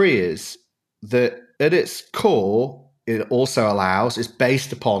Web3 is that at its core, it also it's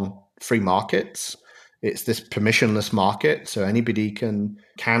based upon free markets. It's this permissionless market. So anybody can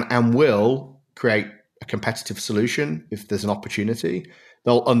and will create a competitive solution if there's an opportunity.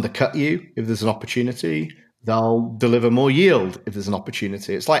 They'll undercut you if there's an opportunity. They'll deliver more yield if there's an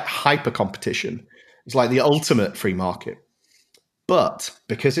opportunity. It's like hyper competition. It's like the ultimate free market. But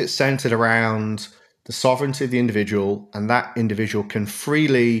because it's centered around the sovereignty of the individual, and that individual can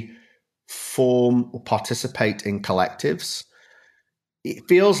freely form or participate in collectives, it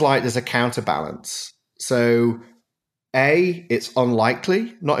feels like there's a counterbalance. So, it's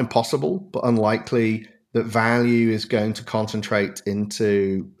unlikely, not impossible, but unlikely that value is going to concentrate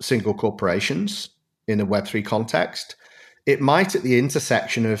into single corporations in a Web3 context. It might at the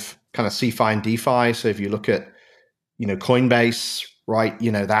intersection of kind of CeFi and DeFi. So if you look at, Coinbase, right,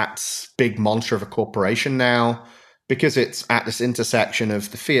 that's big monster of a corporation now because it's at this intersection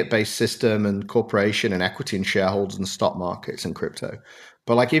of the fiat-based system and corporation and equity and shareholders and stock markets and crypto.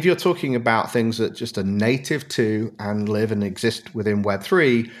 But like if you're talking about things that just are native to and live and exist within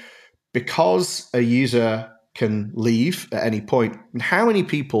Web3, because a user can leave at any point, how many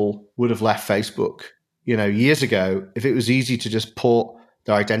people would have left Facebook, years ago if it was easy to just port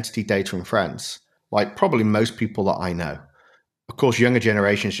their identity data and friends? Like probably most people that I know. Of course, younger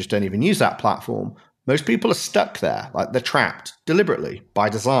generations just don't even use that platform. Most people are stuck there, like they're trapped deliberately by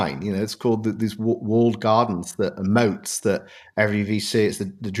design. It's called these walled gardens that are moats that every VC, it's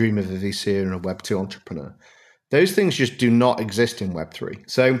the dream of a VC and a Web2 entrepreneur. Those things just do not exist in Web3.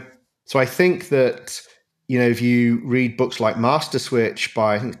 So I think that, if you read books like Master Switch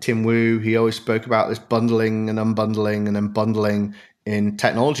by, I think, Tim Wu, he always spoke about this bundling and unbundling and unbundling in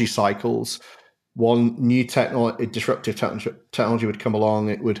technology cycles. One new disruptive technology would come along,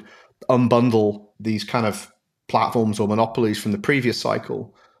 it would unbundle these kind of platforms or monopolies from the previous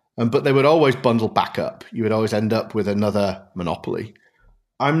cycle, but they would always bundle back up. You would always end up with another monopoly.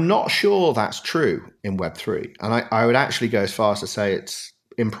 I'm not sure that's true in Web3, and I would actually go as far as to say it's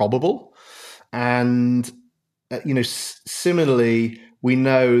improbable. And similarly, we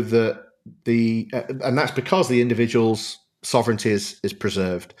know that and that's because the individual's sovereignty is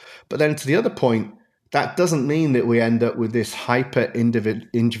preserved. But then to the other point, that doesn't mean that we end up with this hyper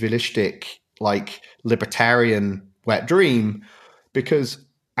individualistic, like libertarian wet dream, because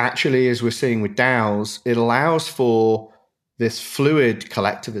actually, as we're seeing with DAOs, it allows for this fluid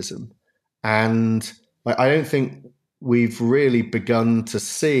collectivism. And I don't think we've really begun to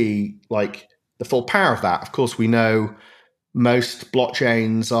see like the full power of that. Of course, we know most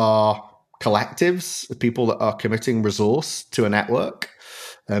blockchains are collectives of people that are committing resource to a network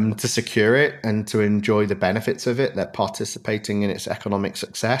to secure it and to enjoy the benefits of it. They're participating in its economic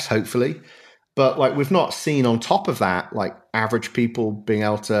success, hopefully. But like we've not seen on top of that, like average people being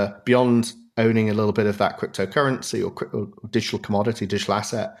able to, beyond owning a little bit of that cryptocurrency or digital commodity, digital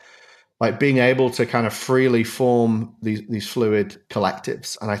asset, like being able to kind of freely form these fluid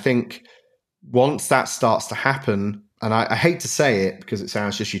collectives. And I think once that starts to happen, and I hate to say it because it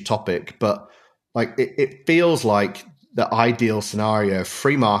sounds just utopic, but like it feels like the ideal scenario: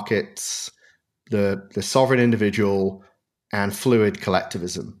 free markets, the sovereign individual, and fluid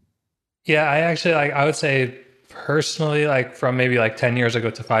collectivism. Yeah, I would say personally, like from maybe like 10 years ago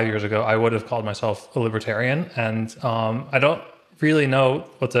to 5 years ago, I would have called myself a libertarian. And I don't really know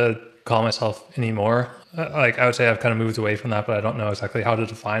what to call myself anymore. like I would say I've kind of moved away from that, but I don't know exactly how to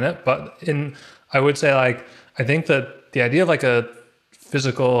define it. But I would say like, I think that the idea of like a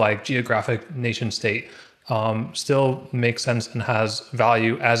physical, like geographic nation state still makes sense and has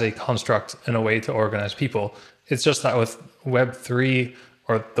value as a construct and a way to organize people. It's just that with Web3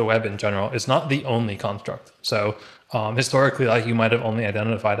 or the web in general, it's not the only construct. So historically, like you might have only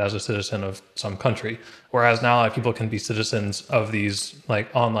identified as a citizen of some country, whereas now like people can be citizens of these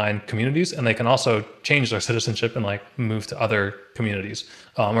like online communities, and they can also change their citizenship and like move to other communities,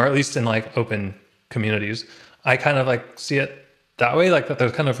 or at least in like open communities. I kind of like see it that way, like that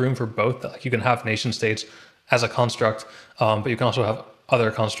there's kind of room for both. That like you can have nation states as a construct, but you can also have other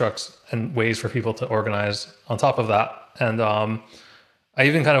constructs and ways for people to organize on top of that. And I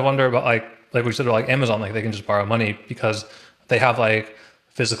even kind of wonder about like we said, like Amazon, like they can just borrow money because they have like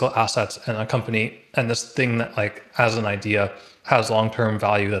physical assets and a company and this thing that like as an idea has long-term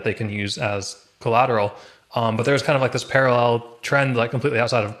value that they can use as collateral. But there's kind of like this parallel trend, like completely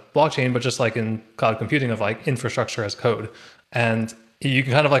outside of blockchain, but just like in cloud computing of like infrastructure as code. And you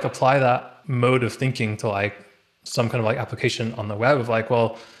can kind of like apply that mode of thinking to like some kind of like application on the web of like,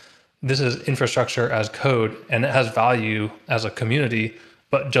 well, this is infrastructure as code and it has value as a community,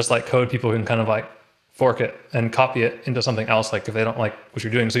 but just like code, people can kind of like fork it and copy it into something else, like if they don't like what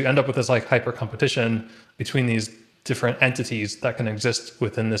you're doing. So you end up with this like hyper competition between these different entities that can exist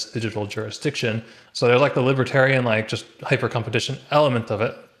within this digital jurisdiction. So there's like the libertarian, like just hyper competition element of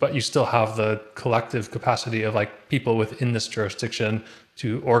it, but you still have the collective capacity of like people within this jurisdiction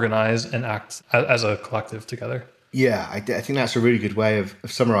to organize and act as a collective together. Yeah, I think that's a really good way of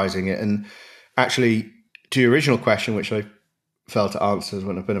summarizing it. And actually, to your original question, which I failed to answer as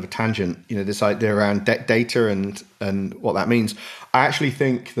a bit of a tangent, this idea around data and what that means. I actually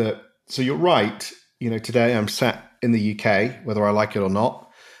think that, so you're right, today I'm sat in the UK, whether I like it or not.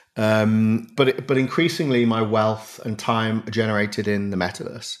 But increasingly my wealth and time are generated in the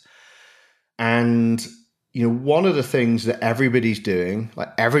metaverse. And, one of the things that everybody's doing, like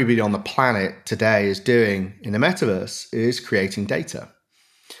everybody on the planet today is doing in the metaverse, is creating data.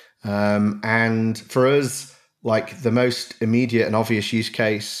 And for us, like the most immediate and obvious use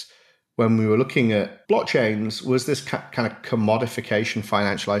case when we were looking at blockchains was this kind of commodification,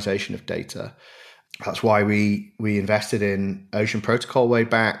 financialization of data. That's why we invested in Ocean Protocol way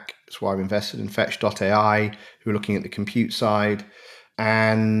back. That's why we invested in Fetch.ai, who are looking at the compute side.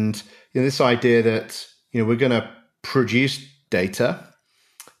 And this idea that we're going to produce data,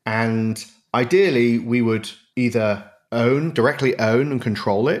 and ideally we would either directly own and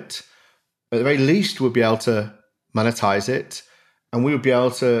control it. At the very least, we'd be able to monetize it, and we would be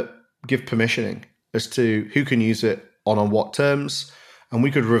able to give permissioning as to who can use it on what terms, and we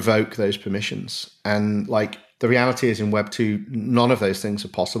could revoke those permissions. And like the reality is in Web 2, none of those things are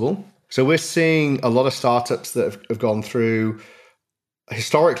possible. So we're seeing a lot of startups that have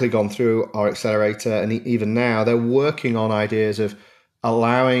historically gone through our accelerator, and even now they're working on ideas of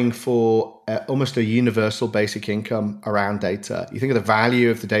allowing for almost a universal basic income around data. You think of the value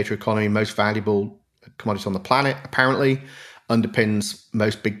of the data economy, most valuable commodity on the planet, apparently underpins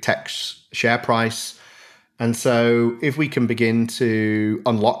most big tech's share price. And so if we can begin to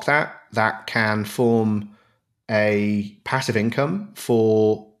unlock that can form a passive income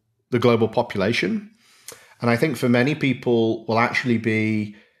for the global population. And I think for many people will actually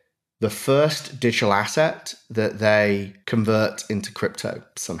be the first digital asset that they convert into crypto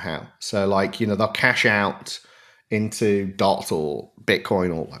somehow. So like, they'll cash out into DOT or Bitcoin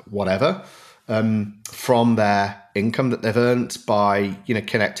or like whatever from their income that they've earned by,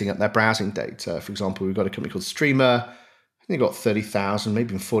 connecting up their browsing data. For example, we've got a company called Streamer. I think they've got 30,000,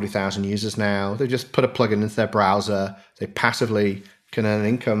 maybe even 40,000 users now. They just put a plugin into their browser. They passively can earn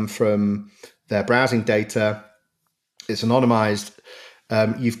income from their browsing data. It's anonymized.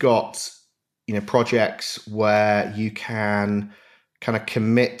 You've got, projects where you can kind of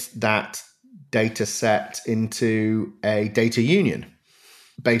commit that data set into a data union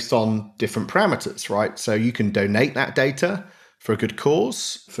based on different parameters, right? So you can donate that data for a good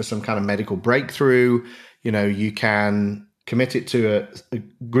cause, for some kind of medical breakthrough. You can commit it to a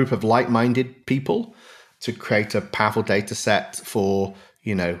group of like-minded people to create a powerful data set for,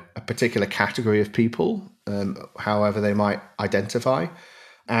 a particular category of people, however they might identify.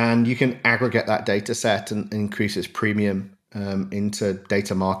 And you can aggregate that data set and increase its premium into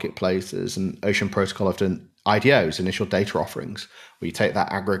data marketplaces. And Ocean Protocol have done IDOs, initial data offerings, where you take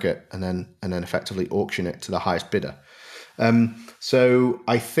that aggregate and then effectively auction it to the highest bidder. So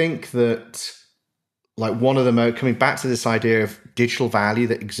I think that like one of the coming back to this idea of digital value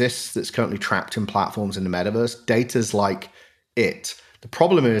that exists that's currently trapped in platforms in the metaverse, data's like it. The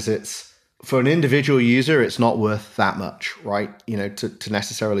problem is it's for an individual user, it's not worth that much, right? To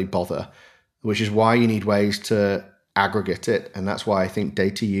necessarily bother, which is why you need ways to aggregate it. And that's why I think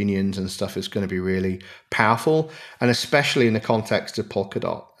data unions and stuff is going to be really powerful. And especially in the context of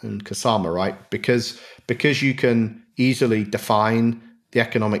Polkadot and Kusama, right? Because you can easily define the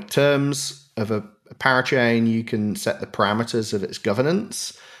economic terms of a parachain, you can set the parameters of its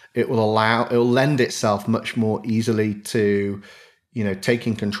governance. It will lend itself much more easily to,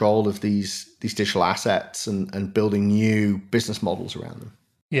 taking control of these digital assets and building new business models around them.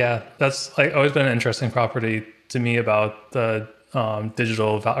 Yeah, that's always been an interesting property to me about the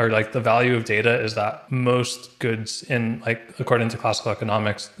digital the value of data is that most goods in according to classical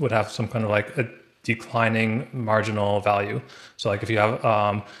economics would have some kind of a declining marginal value. So if you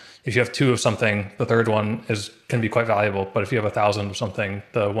have two of something, the third one can be quite valuable. But if you have 1,000 of something,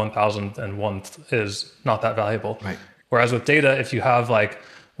 the 1,001th is not that valuable. Right. Whereas with data, if you have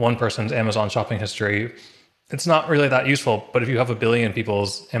one person's Amazon shopping history, it's not really that useful. But if you have 1 billion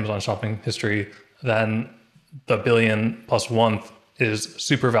people's Amazon shopping history, then the billion plus 1th is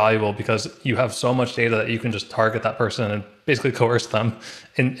super valuable because you have so much data that you can just target that person and basically coerce them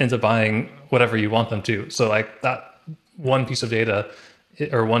into buying whatever you want them to. So that one piece of data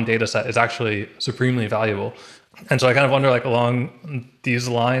or one data set is actually supremely valuable. And so I kind of wonder along these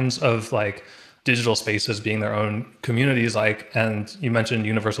lines of digital spaces being their own communities, and you mentioned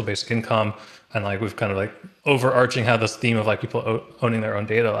universal basic income, and we've kind of overarching had this theme of people owning their own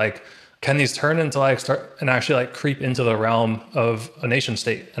data. Can these turn into start and actually creep into the realm of a nation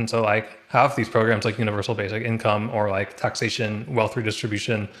state? And so have these programs like universal basic income or taxation, wealth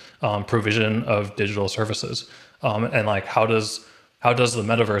redistribution, provision of digital services. And how does the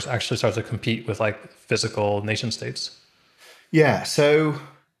metaverse actually start to compete with physical nation states? Yeah. So,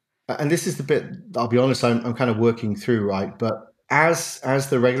 and this is the bit, I'll be honest, I'm kind of working through, right? But as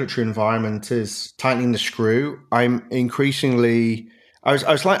the regulatory environment is tightening the screw, I'm increasingly, I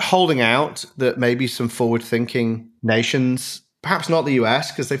was holding out that maybe some forward-thinking nations, perhaps not the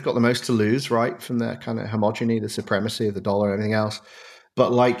US, because they've got the most to lose, right, from their kind of homogeny, the supremacy of the dollar, and everything else.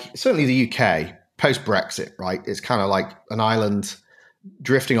 But certainly the UK, post-Brexit, right, it's kind of an island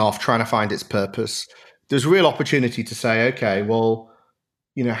drifting off, trying to find its purpose. There's real opportunity to say, okay, well,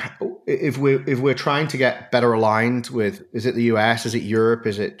 if we're trying to get better aligned with, is it the US, is it Europe,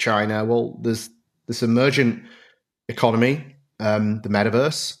 is it China? Well, there's this emergent economy, the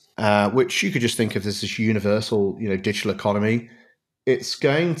metaverse, which you could just think of as this universal, digital economy. It's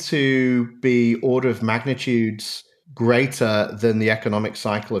going to be order of magnitudes greater than the economic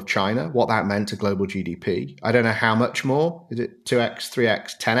cycle of China, what that meant to global GDP. I don't know how much more. Is it 2x,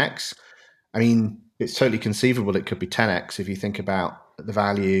 3x, 10x? I mean, it's totally conceivable it could be 10x if you think about the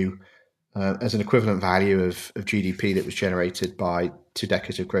value as an equivalent value of GDP that was generated by 2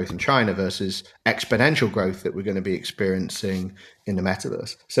 decades of growth in China versus exponential growth that we're going to be experiencing in the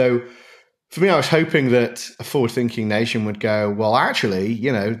metaverse. So for me, I was hoping that a forward-thinking nation would go, well, actually,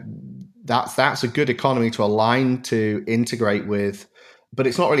 that's a good economy to align, to integrate with, but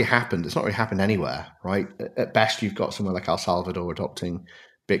it's not really happened. It's not really happened anywhere, right? At best, you've got somewhere like El Salvador adopting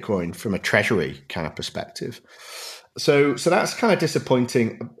Bitcoin from a treasury kind of perspective. So that's kind of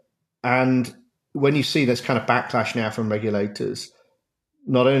disappointing. And when you see this kind of backlash now from regulators,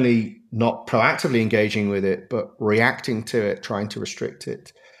 not only not proactively engaging with it, but reacting to it, trying to restrict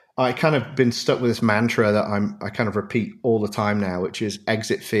it, I kind of been stuck with this mantra that I kind of repeat all the time now, which is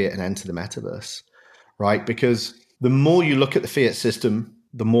exit fiat and enter the metaverse, right? Because the more you look at the fiat system,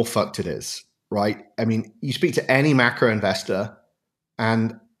 the more fucked it is, right? I mean, you speak to any macro investor,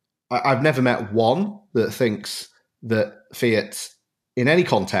 and I've never met one that thinks that fiat in any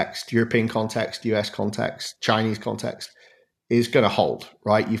context, European context, US context, Chinese context, is going to hold,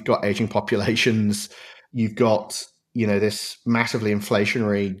 right? You've got aging populations, you've got, this massively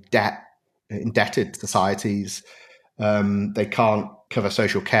inflationary indebted societies. They can't cover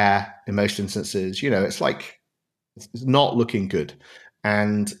social care in most instances. It's not looking good.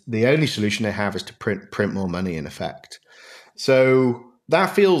 And the only solution they have is to print more money, in effect. So that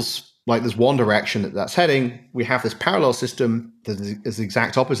feels like there's one direction that's heading. We have this parallel system that is the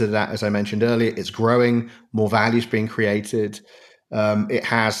exact opposite of that, as I mentioned earlier. It's growing, more value is being created. It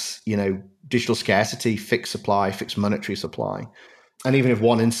has, digital scarcity, fixed supply, fixed monetary supply. And even if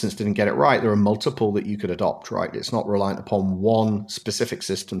one instance didn't get it right, there are multiple that you could adopt, right? It's not reliant upon one specific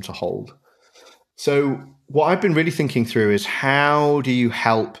system to hold. So what I've been really thinking through is, how do you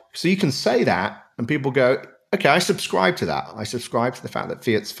help? So you can say that and people go, okay, I subscribe to that. I subscribe to the fact that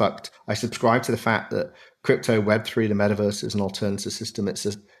fiat's fucked. I subscribe to the fact that crypto, Web3, the metaverse is an alternative system. It's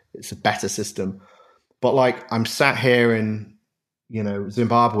a better system. But I'm sat here in,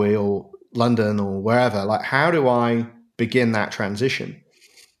 Zimbabwe or London or wherever, like how do I begin that transition?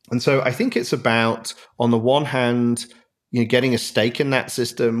 And so I think it's about, on the one hand, getting a stake in that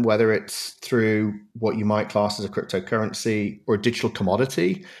system, whether it's through what you might class as a cryptocurrency or a digital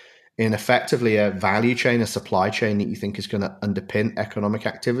commodity, in effectively a value chain, a supply chain that you think is going to underpin economic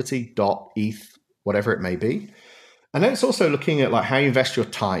activity, ETH, whatever it may be. And then it's also looking at like how you invest your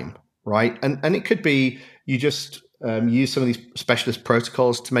time, right? And it could be you just use some of these specialist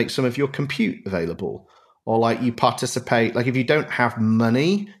protocols to make some of your compute available. Or like you participate, like if you don't have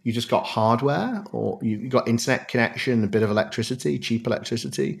money, you just got hardware, or you got internet connection, a bit of electricity, cheap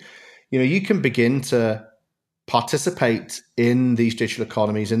electricity. You can begin to participate in these digital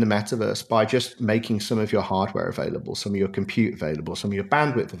economies in the metaverse by just making some of your hardware available, some of your compute available, some of your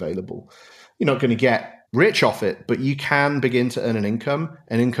bandwidth available. You're not going to get rich off it, but you can begin to earn an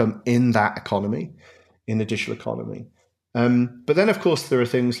income in that economy, in the digital economy. But then, of course, there are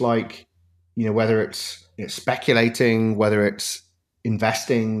things like, whether it's speculating, whether it's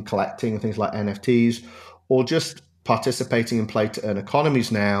investing, collecting, things like NFTs, or just participating in play-to-earn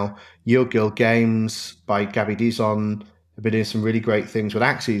economies now. Yield Guild Games by Gabby Dizon have been doing some really great things with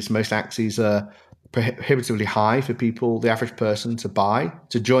Axes. Most Axes are prohibitively high for people, the average person,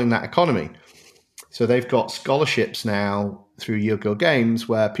 to join that economy. So they've got scholarships now through Yield Guild Games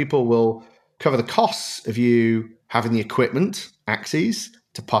where people will cover the costs of you having the equipment, Axes,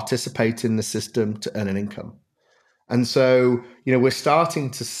 to participate in the system to earn an income. And so, we're starting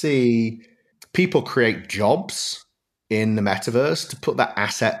to see people create jobs in the metaverse to put their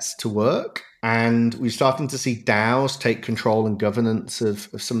assets to work. And we're starting to see DAOs take control and governance of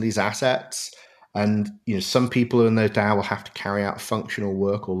some of these assets. And, some people in those DAO will have to carry out functional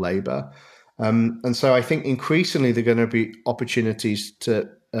work or labor. And so I think increasingly there are going to be opportunities to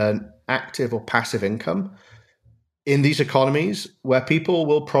earn active or passive income in these economies where people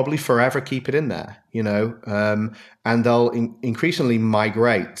will probably forever keep it in there, and they'll increasingly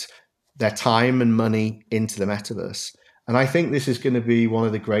migrate their time and money into the metaverse. And I think this is going to be one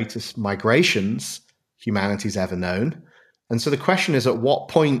of the greatest migrations humanity's ever known. And so the question is, at what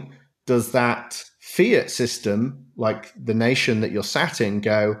point does that fiat system, like the nation that you're sat in,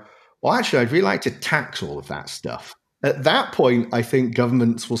 go, well, actually, I'd really like to tax all of that stuff? At that point, I think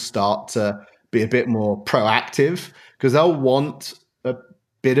governments will start to be a bit more proactive because they'll want a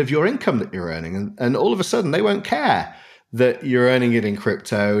bit of your income that you're earning. And all of a sudden, they won't care that you're earning it in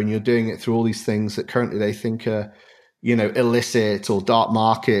crypto and you're doing it through all these things that currently they think are, illicit or dark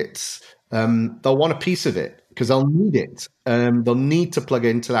markets. They'll want a piece of it because they'll need it. They'll need to plug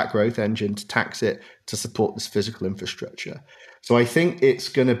into that growth engine to tax it to support this physical infrastructure. So I think it's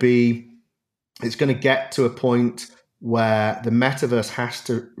going to get to a point where the metaverse has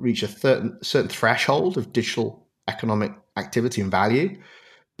to reach a certain threshold of digital economic activity and value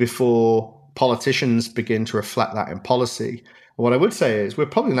before politicians begin to reflect that in policy. And what I would say is we're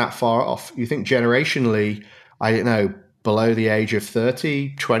probably not far off. You think generationally, I don't know, below the age of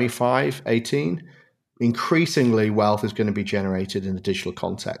 30, 25, 18, increasingly wealth is going to be generated in the digital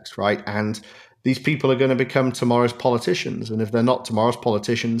context, right? And these people are going to become tomorrow's politicians. And if they're not tomorrow's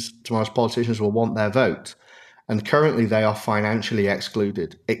politicians will want their vote. And currently they are financially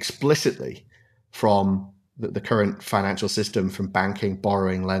excluded explicitly from the current financial system, from banking,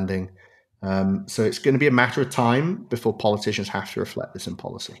 borrowing, lending. So it's going to be a matter of time before politicians have to reflect this in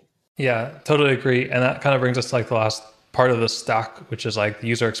policy. Yeah, totally agree. And that kind of brings us to like the last part of the stack, which is like the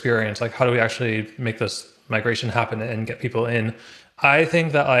user experience. Like, how do we actually make this migration happen and get people in? I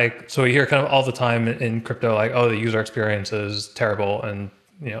think that so we hear kind of all the time in crypto, like, oh, the user experience is terrible and,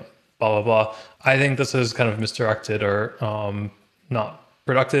 blah, blah, blah. I think this is kind of misdirected or not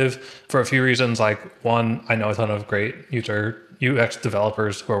productive for a few reasons. Like, one, I know a ton of great UX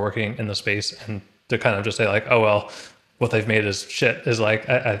developers who are working in the space, and to kind of just say like, oh, well, what they've made is shit is like,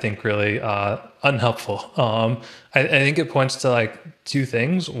 I think really unhelpful. I think it points to like two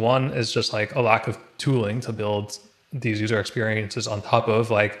things. One is just like a lack of tooling to build these user experiences on top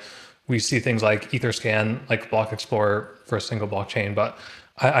of, like, we see things like Etherscan, like Block Explorer for a single blockchain, but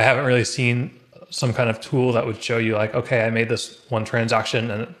I haven't really seen some kind of tool that would show you like, okay, I made this one transaction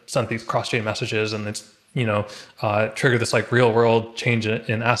and it sent these cross-chain messages and it's, triggered this like real world change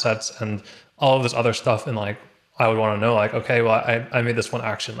in assets and all of this other stuff. And like, I would want to know like, okay, well, I made this one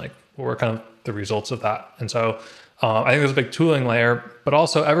action, like what were kind of the results of that? And so I think there's a big tooling layer, but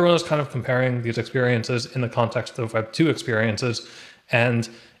also everyone is kind of comparing these experiences in the context of Web2 experiences. And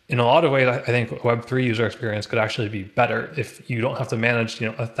in a lot of ways, I think Web3 user experience could actually be better if you don't have to manage,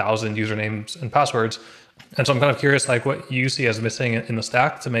 1,000 usernames and passwords. And so I'm kind of curious, like what you see as missing in the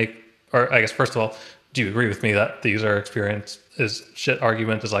stack to make, or I guess, first of all, do you agree with me that the user experience is shit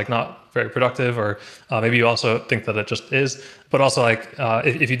argument is like not very productive, or maybe you also think that it just is. But also like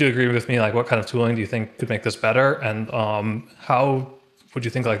if you do agree with me, like what kind of tooling do you think could make this better, and how would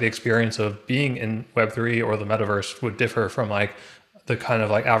you think like the experience of being in Web3 or the metaverse would differ from like the kind of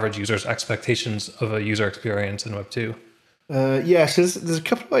like average user's expectations of a user experience in Web2? So there's a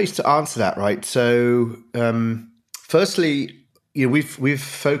couple of ways to answer that, right? So firstly, we've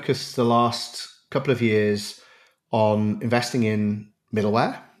focused the last couple of years on investing in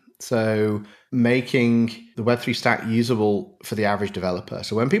middleware, so making the Web3 stack usable for the average developer.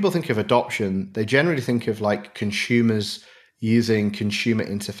 So when people think of adoption, they generally think of like consumers using consumer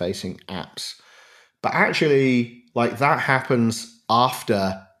interfacing apps. But actually, like that happens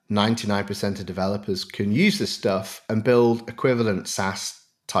after 99% of developers can use this stuff and build equivalent SaaS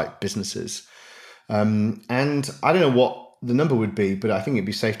type businesses. And I don't know what the number would be, but I think it'd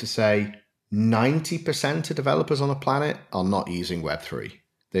be safe to say 90% of developers on the planet are not using Web3.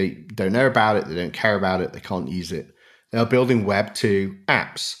 They don't know about it. They don't care about it. They can't use it. They're building Web2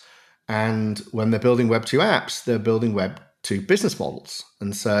 apps. And when they're building Web2 apps, they're building Web2 business models.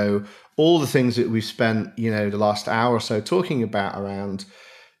 And so all the things that we've spent, the last hour or so talking about around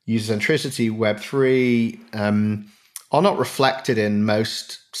user centricity, Web3, are not reflected in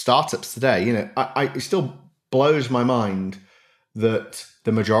most startups today. It still blows my mind that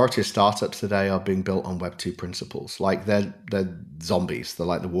the majority of startups today are being built on Web2 principles. Like they're zombies. They're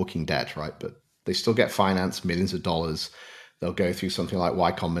like the Walking Dead, right? But they still get financed millions of dollars. They'll go through something like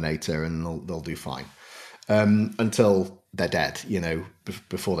Y Combinator and they'll do fine until they're dead,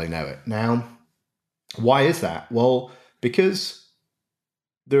 before they know it. Now, why is that? Well, because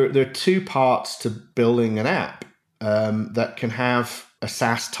there are two parts to building an app that can have a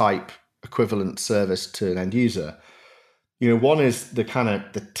SaaS type equivalent service to an end user. One is the kind of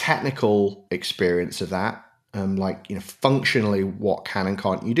the technical experience of that, functionally what can and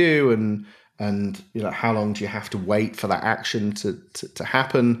can't you do, and how long do you have to wait for that action to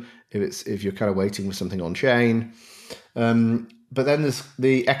happen if you're kind of waiting for something on chain. But then there's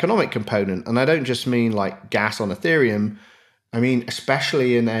the economic component, and I don't just mean like gas on Ethereum. I mean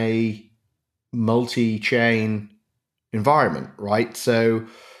especially in a multi-chain environment, right? So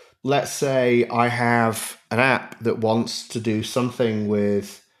let's say I have an app that wants to do something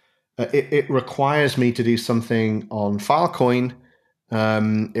with, it requires me to do something on Filecoin.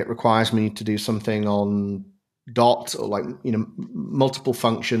 It requires me to do something on DOT or multiple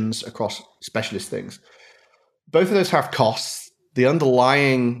functions across specialist things. Both of those have costs. The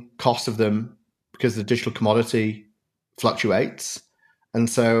underlying cost of them, because the digital commodity fluctuates. And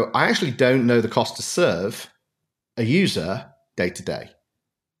so I actually don't know the cost to serve a user day to day.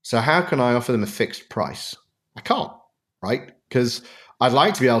 So how can I offer them a fixed price? I can't, right? Because I'd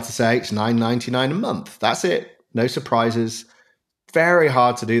like to be able to say it's $9.99 a month. That's it. No surprises. Very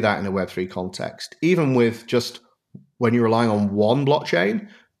hard to do that in a Web3 context, even with just when you're relying on one blockchain.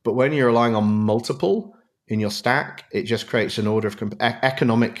 But when you're relying on multiple in your stack, it just creates an order of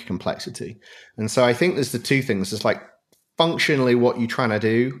economic complexity. And so I think there's the two things. It's like functionally what you're trying to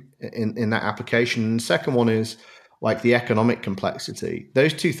do in that application. And the second one is like the economic complexity.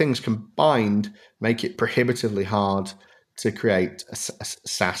 Those two things combined make it prohibitively hard to create a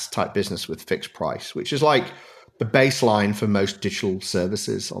SaaS type business with fixed price, which is like the baseline for most digital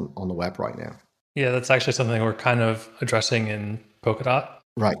services on the web right now. Yeah, that's actually something we're kind of addressing in Polkadot.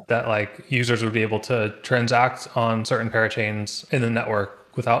 Right. That like users would be able to transact on certain parachains in the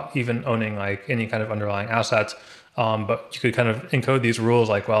network without even owning like any kind of underlying assets. But you could kind of encode these rules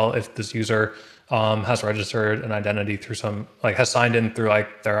like, well, if this user has registered an identity through has signed in through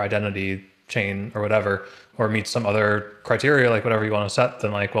like their identity chain or whatever, or meets some other criteria, like whatever you want to set,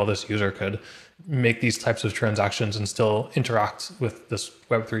 then like, well, this user could make these types of transactions and still interact with this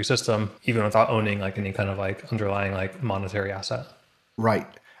Web3 system, even without owning like any kind of like underlying like monetary asset. Right.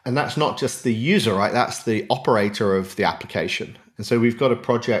 And that's not just the user, right? That's the operator of the application. And so we've got a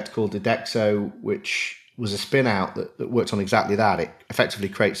project called Edexo, which was a spin out that worked on exactly that. It effectively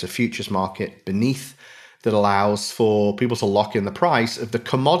creates a futures market beneath that allows for people to lock in the price of the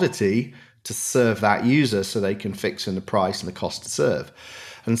commodity to serve that user so they can fix in the price and the cost to serve.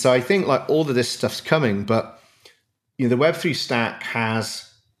 And so I think like all of this stuff's coming, but the Web3 stack has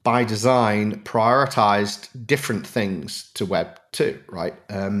by design prioritized different things to Web 2, right?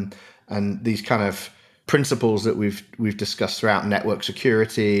 And these kind of principles that we've discussed throughout, network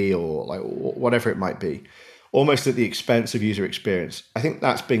security or like whatever it might be, almost at the expense of user experience. I think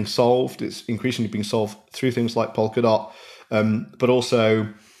that's being solved. It's increasingly being solved through things like Polkadot, but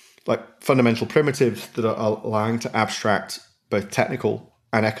also like fundamental primitives that are allowing to abstract both technical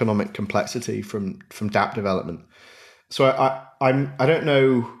and economic complexity from dApp development. So I don't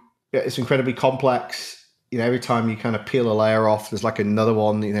know. It's incredibly complex. Every time you kind of peel a layer off, there's like another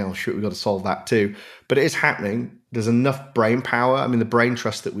one. Shoot, we've got to solve that too. But it is happening. There's enough brain power. I mean, the brain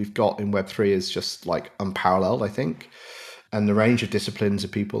trust that we've got in Web3 is just like unparalleled, I think, and the range of disciplines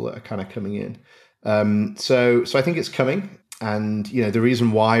of people that are kind of coming in. So I think it's coming. And the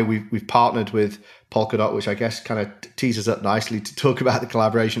reason why we've partnered with Polkadot, which I guess kind of teases up nicely to talk about the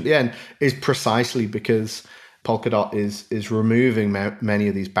collaboration at the end, is precisely because Polkadot is removing many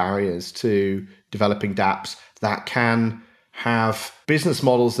of these barriers to developing dApps that can have business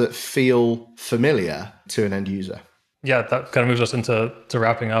models that feel familiar to an end user. Yeah, that kind of moves us into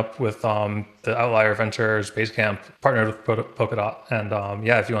wrapping up with the Outlier Ventures Basecamp partnered with Polkadot. And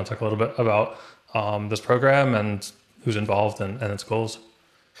if you want to talk a little bit about this program and who's involved and its goals.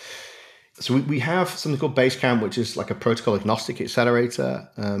 So we have something called Basecamp, which is like a protocol agnostic accelerator.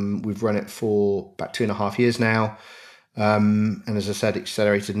 We've run it for about 2.5 years now. And as I said,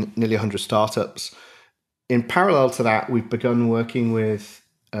 accelerated nearly 100 startups. In parallel to that, we've begun working with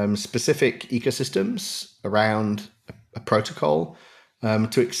specific ecosystems around a protocol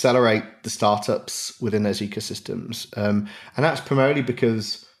to accelerate the startups within those ecosystems. And that's primarily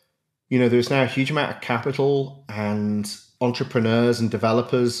because, there's now a huge amount of capital and entrepreneurs and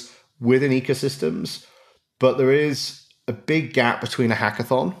developers within ecosystems, but there is a big gap between a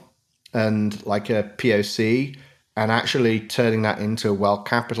hackathon and like a POC and actually turning that into a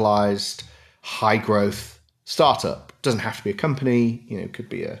well-capitalized, high-growth startup. It doesn't have to be a company, could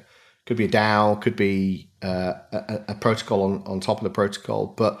be a DAO, could be a protocol on top of the protocol,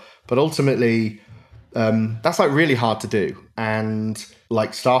 but ultimately that's like really hard to do. And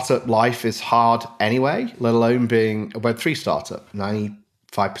like startup life is hard anyway, let alone being a Web3 startup.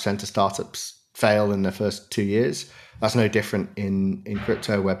 95% of startups fail in their first 2 years. That's no different in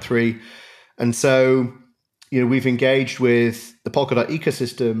crypto Web3. And so, we've engaged with the Polkadot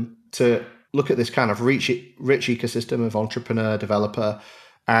ecosystem to look at this kind of rich ecosystem of entrepreneur, developer,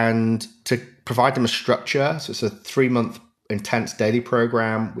 and to provide them a structure. So it's a 3-month intense daily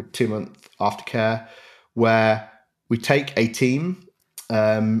program with 2-month aftercare where we take a team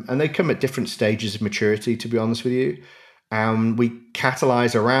and they come at different stages of maturity, to be honest with you. And we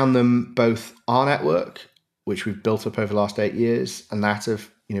catalyze around them both our network, which we've built up over the last 8 years, and that of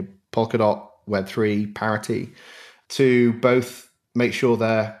Polkadot, Web3, Parity, to both make sure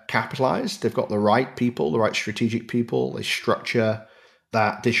they're capitalized, they've got the right people, the right strategic people, they structure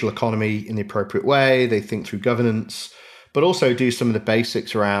that digital economy in the appropriate way, they think through governance, but also do some of the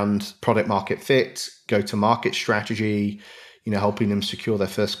basics around product market fit, go-to-market strategy, helping them secure their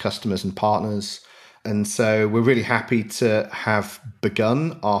first customers and partners. And so we're really happy to have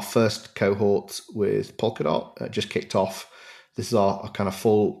begun our first cohort with Polkadot. Just kicked off. This is our kind of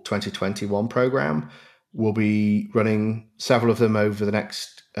full 2021 program. We'll be running several of them over the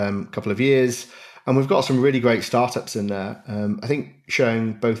next couple of years. And we've got some really great startups in there. I think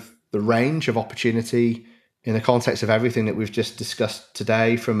showing both the range of opportunity in the context of everything that we've just discussed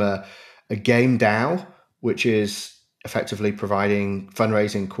today, from a game DAO, which is effectively providing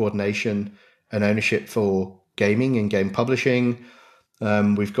fundraising, coordination, and ownership for gaming and game publishing.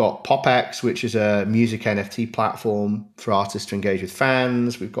 We've got PopX, which is a music NFT platform for artists to engage with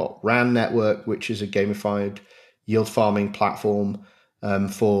fans. We've got RAN Network, which is a gamified yield farming platform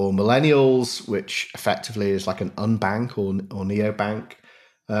for millennials, which effectively is like an unbank or neobank.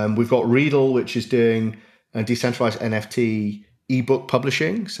 We've got Readle, which is doing a decentralized NFT ebook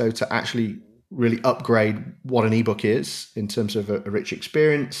publishing. So to actually really upgrade what an ebook is in terms of a rich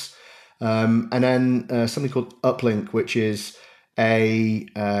experience. And then something called Uplink, which is a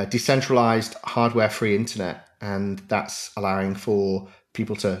decentralized hardware-free internet. And that's allowing for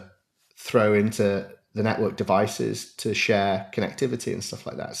people to throw into the network devices to share connectivity and stuff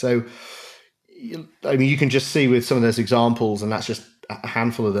like that. So, I mean, you can just see with some of those examples, and that's just a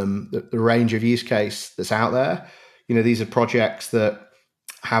handful of them, the range of use case that's out there. These are projects that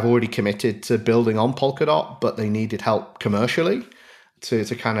have already committed to building on Polkadot, but they needed help commercially to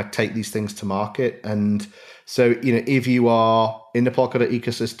kind of take these things to market. And so, if you are in the Polkadot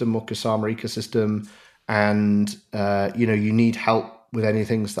ecosystem or Kusama ecosystem and, you need help with any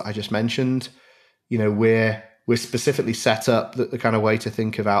things that I just mentioned, we're specifically set up that the kind of way to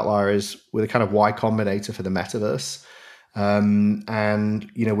think of Outlier is with a kind of Y Combinator for the metaverse.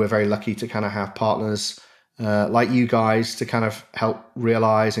 And, we're very lucky to kind of have partners like you guys to kind of help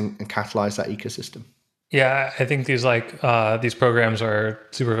realize and catalyze that ecosystem. Yeah, I think these programs are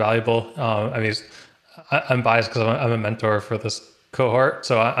super valuable. I'm biased because I'm a mentor for this cohort,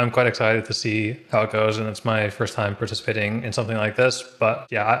 so I'm quite excited to see how it goes. And it's my first time participating in something like this. But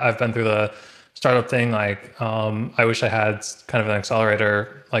yeah, I've been through startup thing. Like, I wish I had kind of an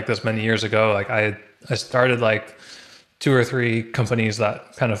accelerator like this many years ago. Like I started like 2 or 3 companies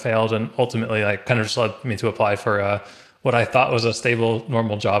that kind of failed, and ultimately like kind of just led me to apply for what I thought was a stable,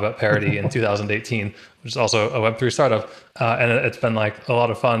 normal job at Parity in 2018, which is also a Web3 startup. And it's been like a lot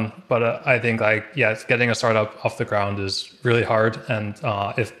of fun, but I think like, yeah, getting a startup off the ground is really hard. And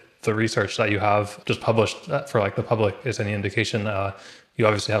if the research that you have just published for like the public is any indication, you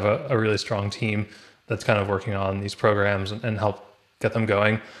obviously have a really strong team that's kind of working on these programs and help get them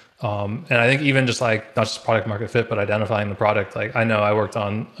going. And I think even just like, not just product market fit, but identifying the product. Like I know I worked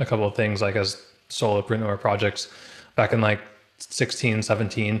on a couple of things like as solopreneur projects back in like 16,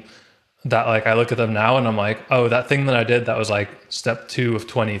 17, that like I look at them now and I'm like, oh, that thing that I did that was like step 2 of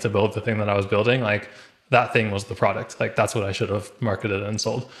 20 to build the thing that I was building, like that thing was the product. Like that's what I should have marketed and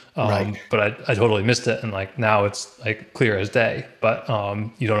sold. Right. But I totally missed it. And like now it's like clear as day, but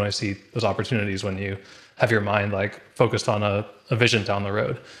you don't always see those opportunities when you have your mind like focused on a vision down the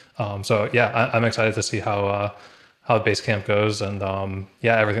road. So yeah, I'm excited to see how Basecamp goes and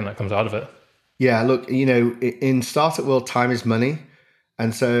yeah, everything that comes out of it. Yeah, look, in startup world, time is money.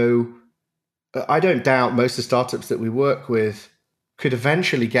 And so I don't doubt most of the startups that we work with could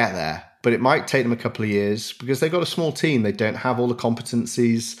eventually get there, but it might take them a couple of years because they've got a small team. They don't have all the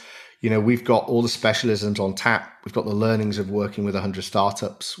competencies. We've got all the specialisms on tap. We've got the learnings of working with 100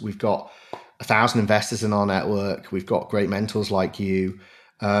 startups. We've got 1,000 investors in our network. We've got great mentors like you.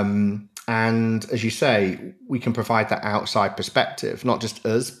 And as you say, we can provide that outside perspective, not just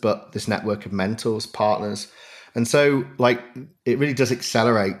us, but this network of mentors, partners. And so like it really does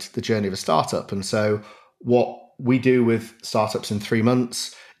accelerate the journey of a startup. And so what we do with startups in 3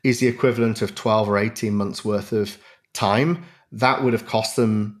 months is the equivalent of 12 or 18 months worth of time. That would have cost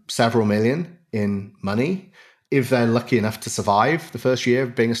them several million in money if they're lucky enough to survive the first year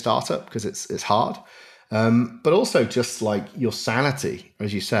of being a startup, because it's hard. But also just like your sanity,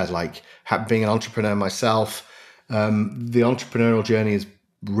 as you said, like being an entrepreneur myself, the entrepreneurial journey is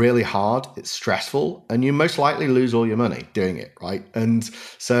really hard. It's stressful, and you most likely lose all your money doing it, right? And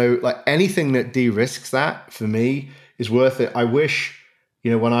so like anything that de-risks that for me is worth it. I wish,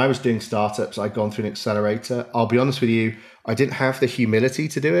 when I was doing startups, I'd gone through an accelerator. I'll be honest with you, I didn't have the humility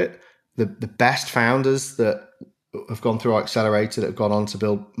to do it. The best founders that have gone through our accelerator, that have gone on to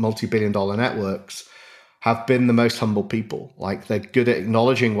build multi-billion-dollar networks, have been the most humble people. Like they're good at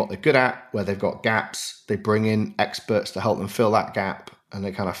acknowledging what they're good at, where they've got gaps. They bring in experts to help them fill that gap, and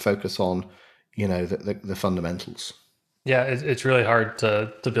they kind of focus on, the fundamentals. Yeah, it's really hard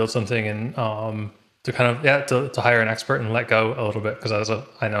to build something and to kind of to hire an expert and let go a little bit, because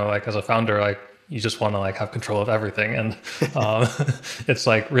I know as a founder, like you just want to like have control of everything, and it's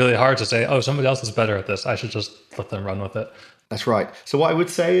like really hard to say, oh, somebody else is better at this, I should just let them run with it. That's right. So what I would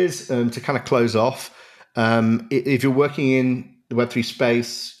say is to kind of close off. If you're working in the Web3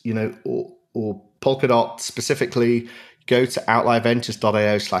 space, or Polkadot specifically, go to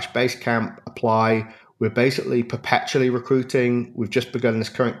outlierventures.io/Basecamp, apply. We're basically perpetually recruiting. We've just begun this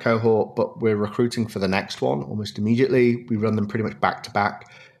current cohort, but we're recruiting for the next one almost immediately. We run them pretty much back to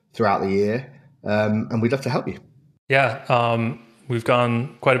back throughout the year. And we'd love to help you. Yeah. We've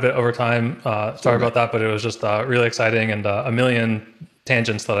gone quite a bit over time. Sorry about that, but it was just really exciting, and a million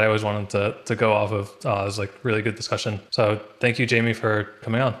tangents that I always wanted to go off of. It was like really good discussion. So thank you, Jamie, for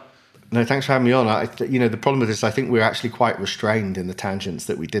coming on. No, thanks for having me on. The problem with this, I think we're actually quite restrained in the tangents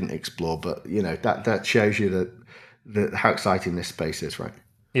that we didn't explore, but that shows you that how exciting this space is, right?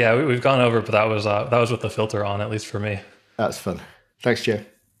 Yeah, we've gone over, but that was with the filter on, at least for me. That's fun. Thanks, Joe.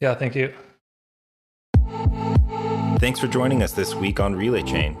 Yeah, thank you. Thanks for joining us this week on Relay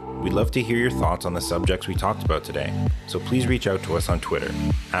Chain. We'd love to hear your thoughts on the subjects we talked about today. So please reach out to us on Twitter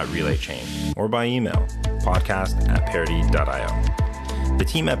 @RelayChain or by email podcast@parity.io. The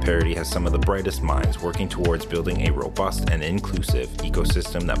team at Parity has some of the brightest minds working towards building a robust and inclusive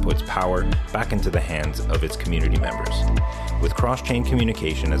ecosystem that puts power back into the hands of its community members. With cross-chain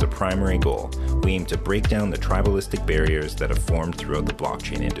communication as a primary goal, we aim to break down the tribalistic barriers that have formed throughout the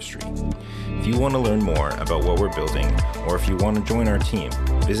blockchain industry. If you want to learn more about what we're building, or if you want to join our team,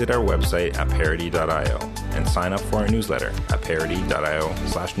 visit our website at parity.io and sign up for our newsletter at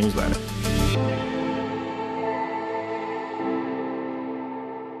parity.io/newsletter.